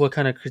 like Yes. what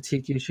kind of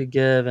critique you should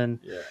give. And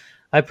Yeah.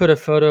 I put a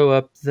photo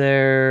up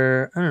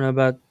there, I don't know,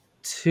 about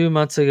 2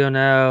 months ago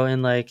now,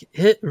 and like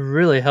it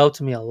really helped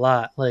me a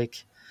lot.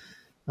 Like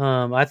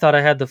I thought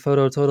I had the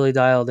photo totally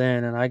dialed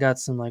in, and I got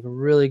some like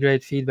really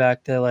great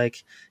feedback that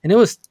like, and it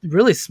was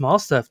really small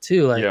stuff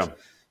too. Like,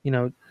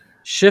 Yeah.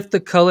 Shift the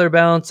color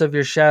balance of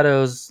your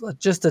shadows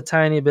just a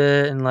tiny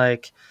bit, and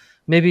like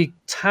maybe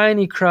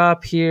tiny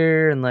crop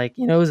here. And like,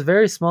 it was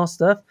very small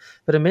stuff,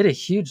 but it made a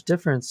huge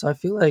difference. So I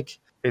feel like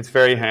it's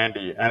very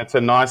handy, and it's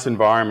a nice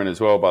environment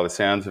as well by the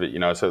sounds of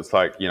it, so it's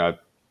like,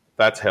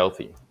 that's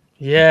healthy.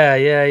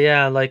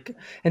 Yeah. Like,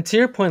 and to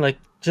your point, like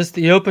just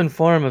the open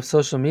forum of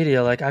social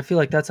media, like I feel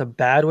like that's a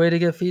bad way to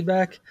get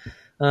feedback.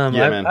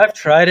 I've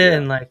tried it,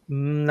 and like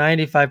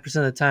 95%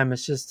 of the time,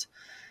 it's just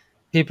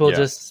people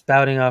just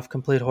spouting off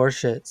complete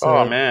horseshit. So,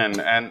 oh man,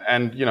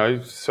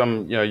 and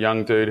some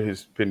young dude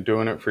who's been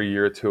doing it for a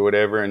year or two or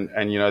whatever,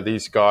 and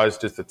these guys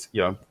just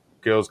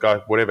girls,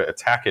 guys, whatever,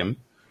 attack him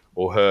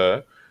or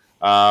her,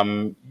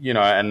 and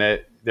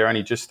they're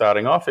only just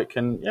starting off. It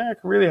can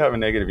really have a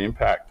negative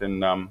impact.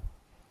 And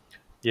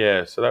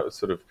so that was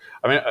sort of,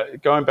 I mean,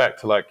 going back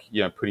to like,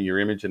 putting your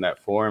image in that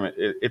forum,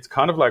 it's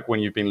kind of like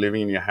when you've been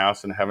living in your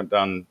house and haven't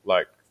done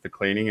like the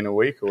cleaning in a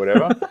week or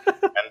whatever.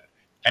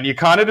 And you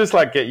kind of just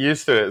like get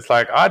used to it. It's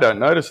like, I don't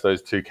notice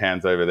those 2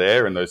 cans over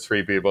there and those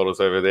 3 beer bottles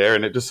over there.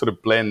 And it just sort of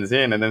blends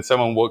in. And then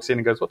someone walks in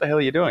and goes, what the hell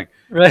are you doing?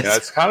 Right.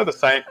 It's kind of the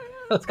same.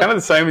 It's kind of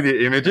the same with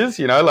your images,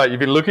 like you've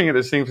been looking at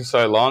this thing for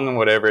so long and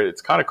whatever.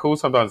 It's kind of cool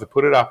sometimes to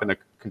put it up in a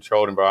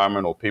controlled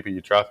environment or people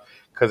you trust.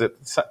 Because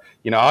it's,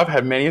 I've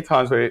had many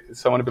times where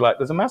someone would be like,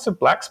 there's a massive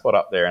black spot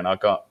up there. And I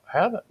go,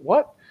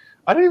 what?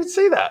 I didn't even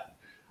see that.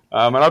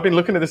 And I've been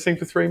looking at this thing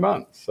for 3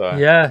 months. So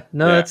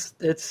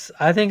it's,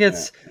 I think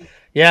it's,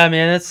 yeah,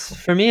 man, it's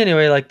for me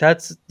anyway. Like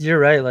you're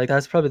right. Like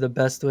that's probably the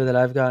best way that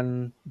I've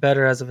gotten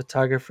better as a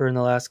photographer in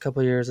the last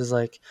couple of years is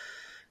like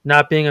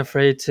not being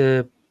afraid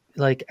to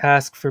like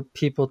ask for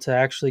people to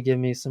actually give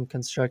me some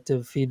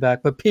constructive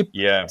feedback. But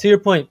to your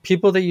point,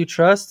 people that you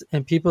trust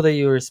and people that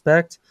you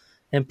respect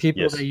and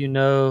people that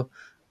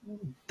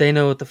they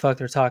know what the fuck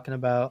they're talking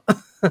about.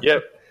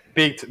 Yep.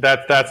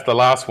 That's the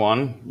last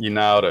one. You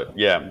nailed it.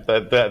 Yeah.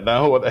 They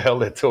know what the hell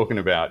they're talking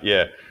about.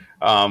 Yeah.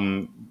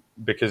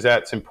 Because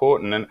that's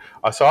important. And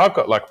so I've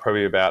got like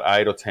probably about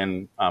 8 or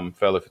 10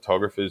 fellow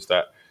photographers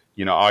that,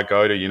 I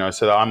go to,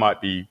 so that I might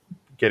be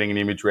getting an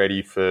image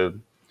ready for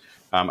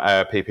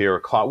ARPP or a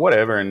client,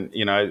 whatever. And,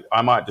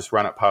 I might just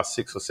run it past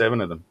 6 or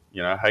 7 of them,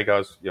 hey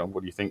guys,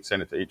 what do you think?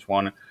 Send it to each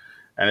one.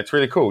 And it's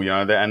really cool,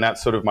 and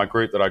that's sort of my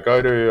group that I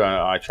go to.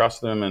 I trust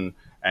them and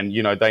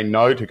they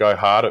know to go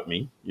hard at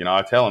me.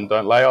 I tell them,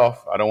 don't lay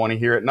off. I don't want to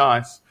hear it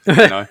nice.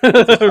 If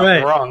there's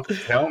something wrong,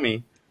 tell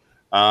me.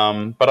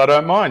 But I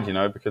don't mind,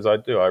 because I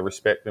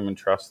respect them and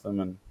trust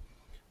them,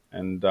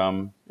 and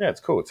it's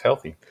cool. It's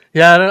healthy.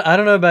 Yeah, I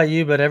don't know about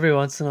you, but every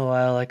once in a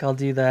while, like I'll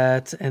do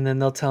that, and then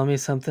they'll tell me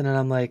something, and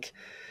I'm like,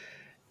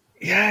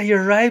 yeah,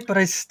 you're right, but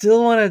I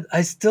still want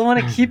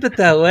to keep it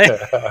that way.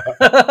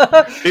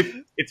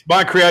 It's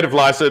my creative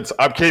license.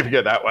 I'm keeping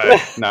it that way.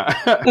 No,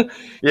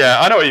 yeah,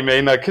 I know what you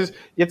mean though, because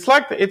it's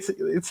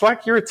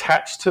like you're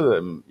attached to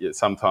them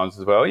sometimes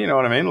as well. You know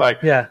what I mean? Like,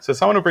 Yeah. So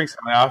someone will bring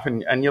something up,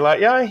 and you're like,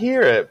 yeah, I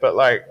hear it, but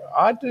like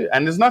I do,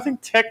 and there's nothing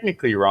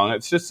technically wrong.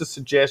 It's just a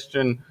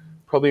suggestion,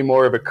 probably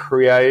more of a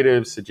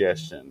creative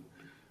suggestion.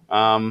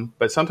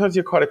 But sometimes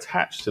you're quite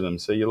attached to them,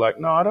 so you're like,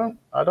 no,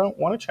 I don't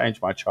want to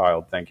change my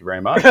child. Thank you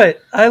very much. Right.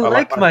 I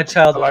like my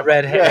child with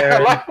red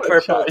hair and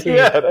purple teeth.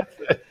 Yeah, that's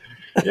it.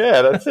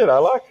 Yeah, that's it. I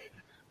like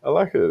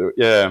it.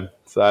 Yeah.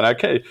 So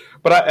okay,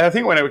 but I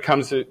think when it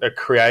comes to a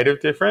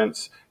creative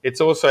difference, it's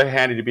also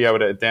handy to be able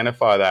to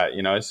identify that.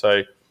 You know,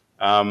 so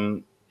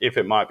if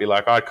it might be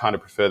like I kind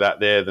of prefer that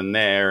there than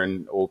there,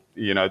 and or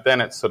you know,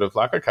 then it's sort of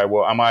like, okay,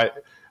 well, am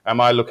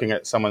I looking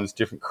at someone's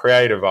different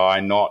creative eye,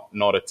 not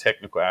a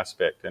technical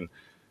aspect? And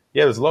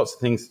yeah, there's lots of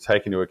things to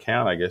take into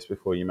account, I guess,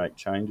 before you make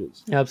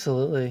changes.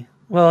 Absolutely.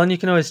 Well, and you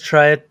can always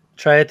try it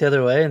the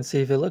other way and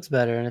see if it looks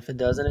better, and if it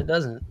doesn't, it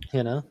doesn't.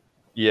 You know.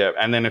 Yeah,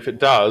 and then if it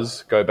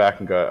does, go back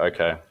and go,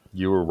 okay,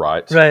 you were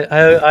right. Right.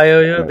 I owe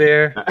you a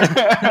beer.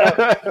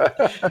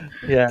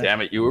 Yeah.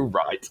 Damn it, you were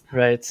right.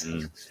 Right.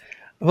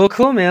 Well,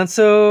 cool, man.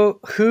 So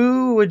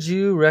who would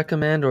you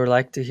recommend or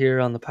like to hear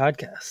on the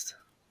podcast?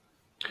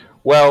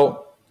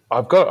 Well,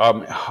 I've got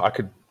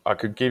I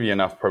could give you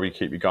enough, probably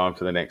keep you going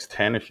for the next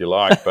 10 if you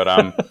like,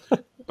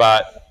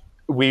 but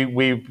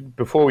we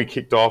before we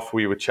kicked off,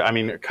 we were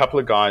a couple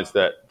of guys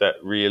that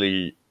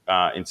really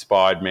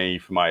inspired me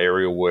for my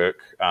aerial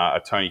work are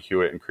Tony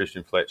Hewitt and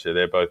Christian Fletcher.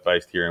 They're both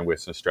based here in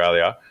Western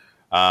Australia.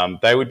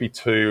 They would be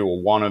two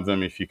or one of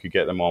them if you could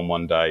get them on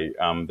one day.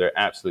 They're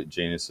absolute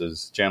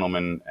geniuses,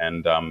 gentlemen,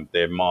 and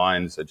their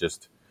minds are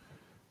just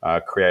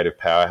creative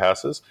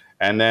powerhouses.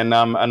 And then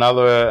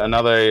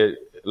another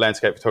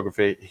landscape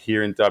photographer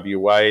here in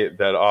WA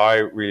that I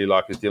really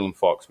like is Dylan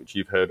Fox, which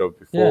you've heard of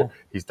before. Yeah.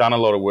 He's done a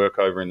lot of work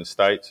over in the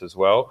States as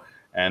well.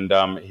 And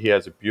he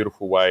has a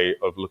beautiful way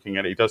of looking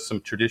at it. He does some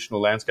traditional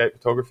landscape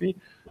photography,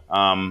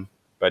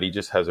 but he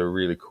just has a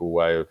really cool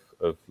way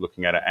of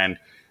looking at it. And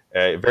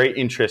a very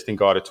interesting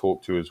guy to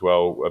talk to as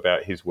well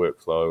about his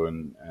workflow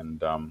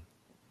and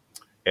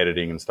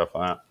editing and stuff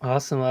like that.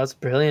 Awesome. Well, that's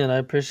brilliant. I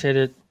appreciate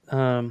it.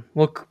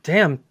 Well,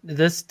 damn,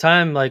 this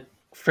time like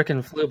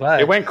freaking flew by.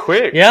 It went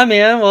quick. Yeah,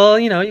 man. Well,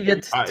 you know, you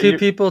get two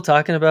people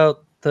talking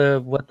about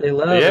what they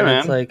love. Yeah, and man.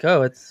 It's like,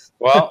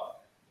 well.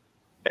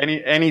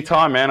 Any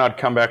time, man, I'd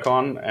come back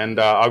on, and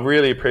I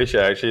really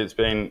appreciate it.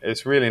 Actually,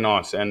 it's really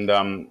nice, and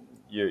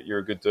you're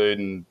a good dude,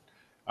 and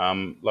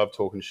love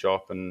talking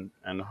shop, and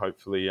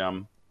hopefully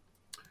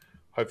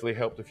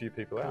helped a few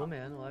people out. Oh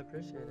man, well I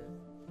appreciate it.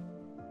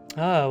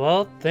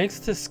 Well, thanks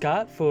to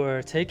Scott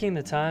for taking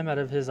the time out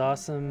of his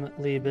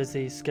awesomely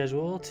busy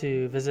schedule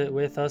to visit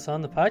with us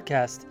on the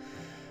podcast.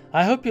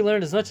 I hope you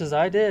learned as much as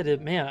I did.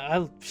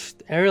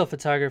 Aerial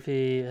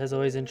photography has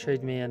always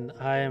intrigued me, and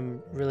I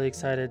am really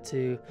excited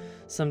to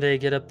someday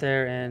get up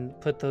there and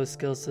put those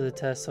skills to the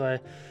test. So I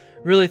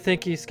really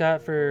thank you,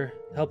 Scott, for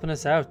helping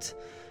us out.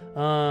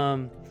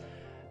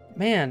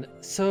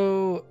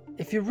 So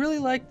if you really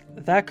like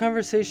that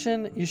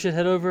conversation, you should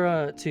head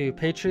over to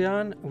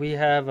Patreon. We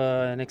have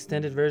an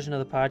extended version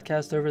of the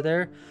podcast over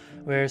there,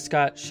 where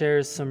Scott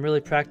shares some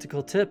really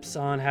practical tips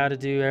on how to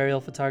do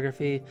aerial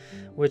photography,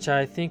 which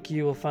I think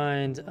you will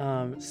find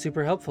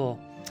super helpful.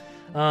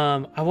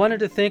 I wanted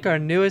to thank our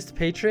newest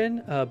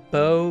patron,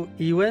 Bo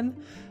Ewan.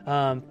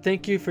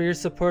 Thank you for your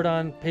support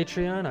on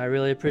Patreon. I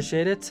really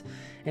appreciate it.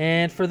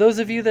 And for those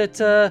of you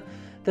that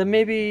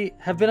maybe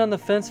have been on the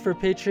fence for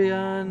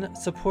Patreon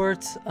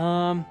support,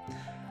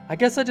 I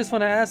guess I just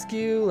want to ask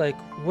you, like,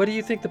 what do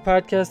you think the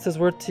podcast is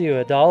worth to you?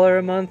 $1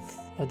 a month?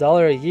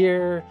 $1 a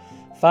year?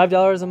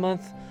 $5 a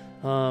month?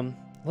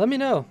 Let me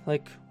know.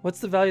 Like, what's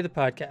the value of the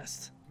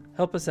podcast?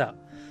 Help us out.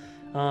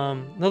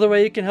 Another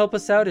way you can help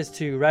us out is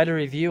to write a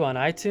review on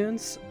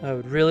iTunes. I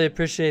would really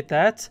appreciate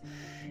that.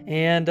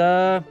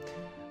 And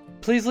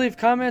please leave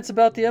comments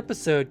about the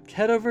episode.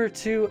 Head over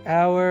to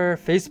our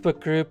Facebook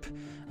group.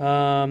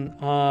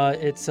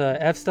 It's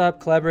F-Stop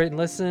Collaborate and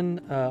Listen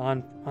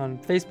on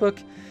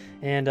Facebook.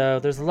 And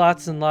there's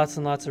lots and lots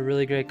and lots of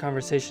really great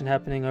conversation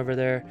happening over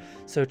there.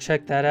 So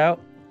check that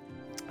out.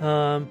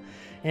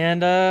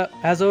 And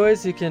as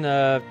always, you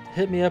can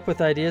hit me up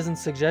with ideas and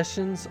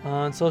suggestions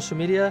on social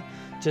media.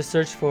 Just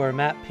search for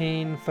Matt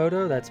Payne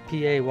Photo, that's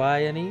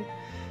Payne,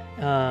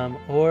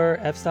 or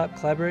F-Stop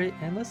Collaborate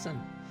and Listen.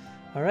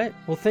 All right,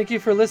 well, thank you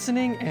for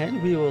listening,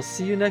 and we will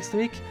see you next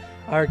week.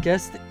 Our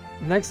guest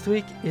next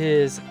week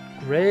is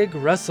Greg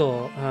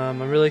Russell.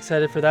 I'm really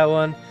excited for that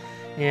one,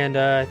 and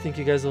I think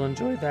you guys will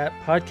enjoy that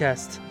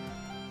podcast.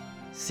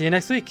 See you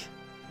next week.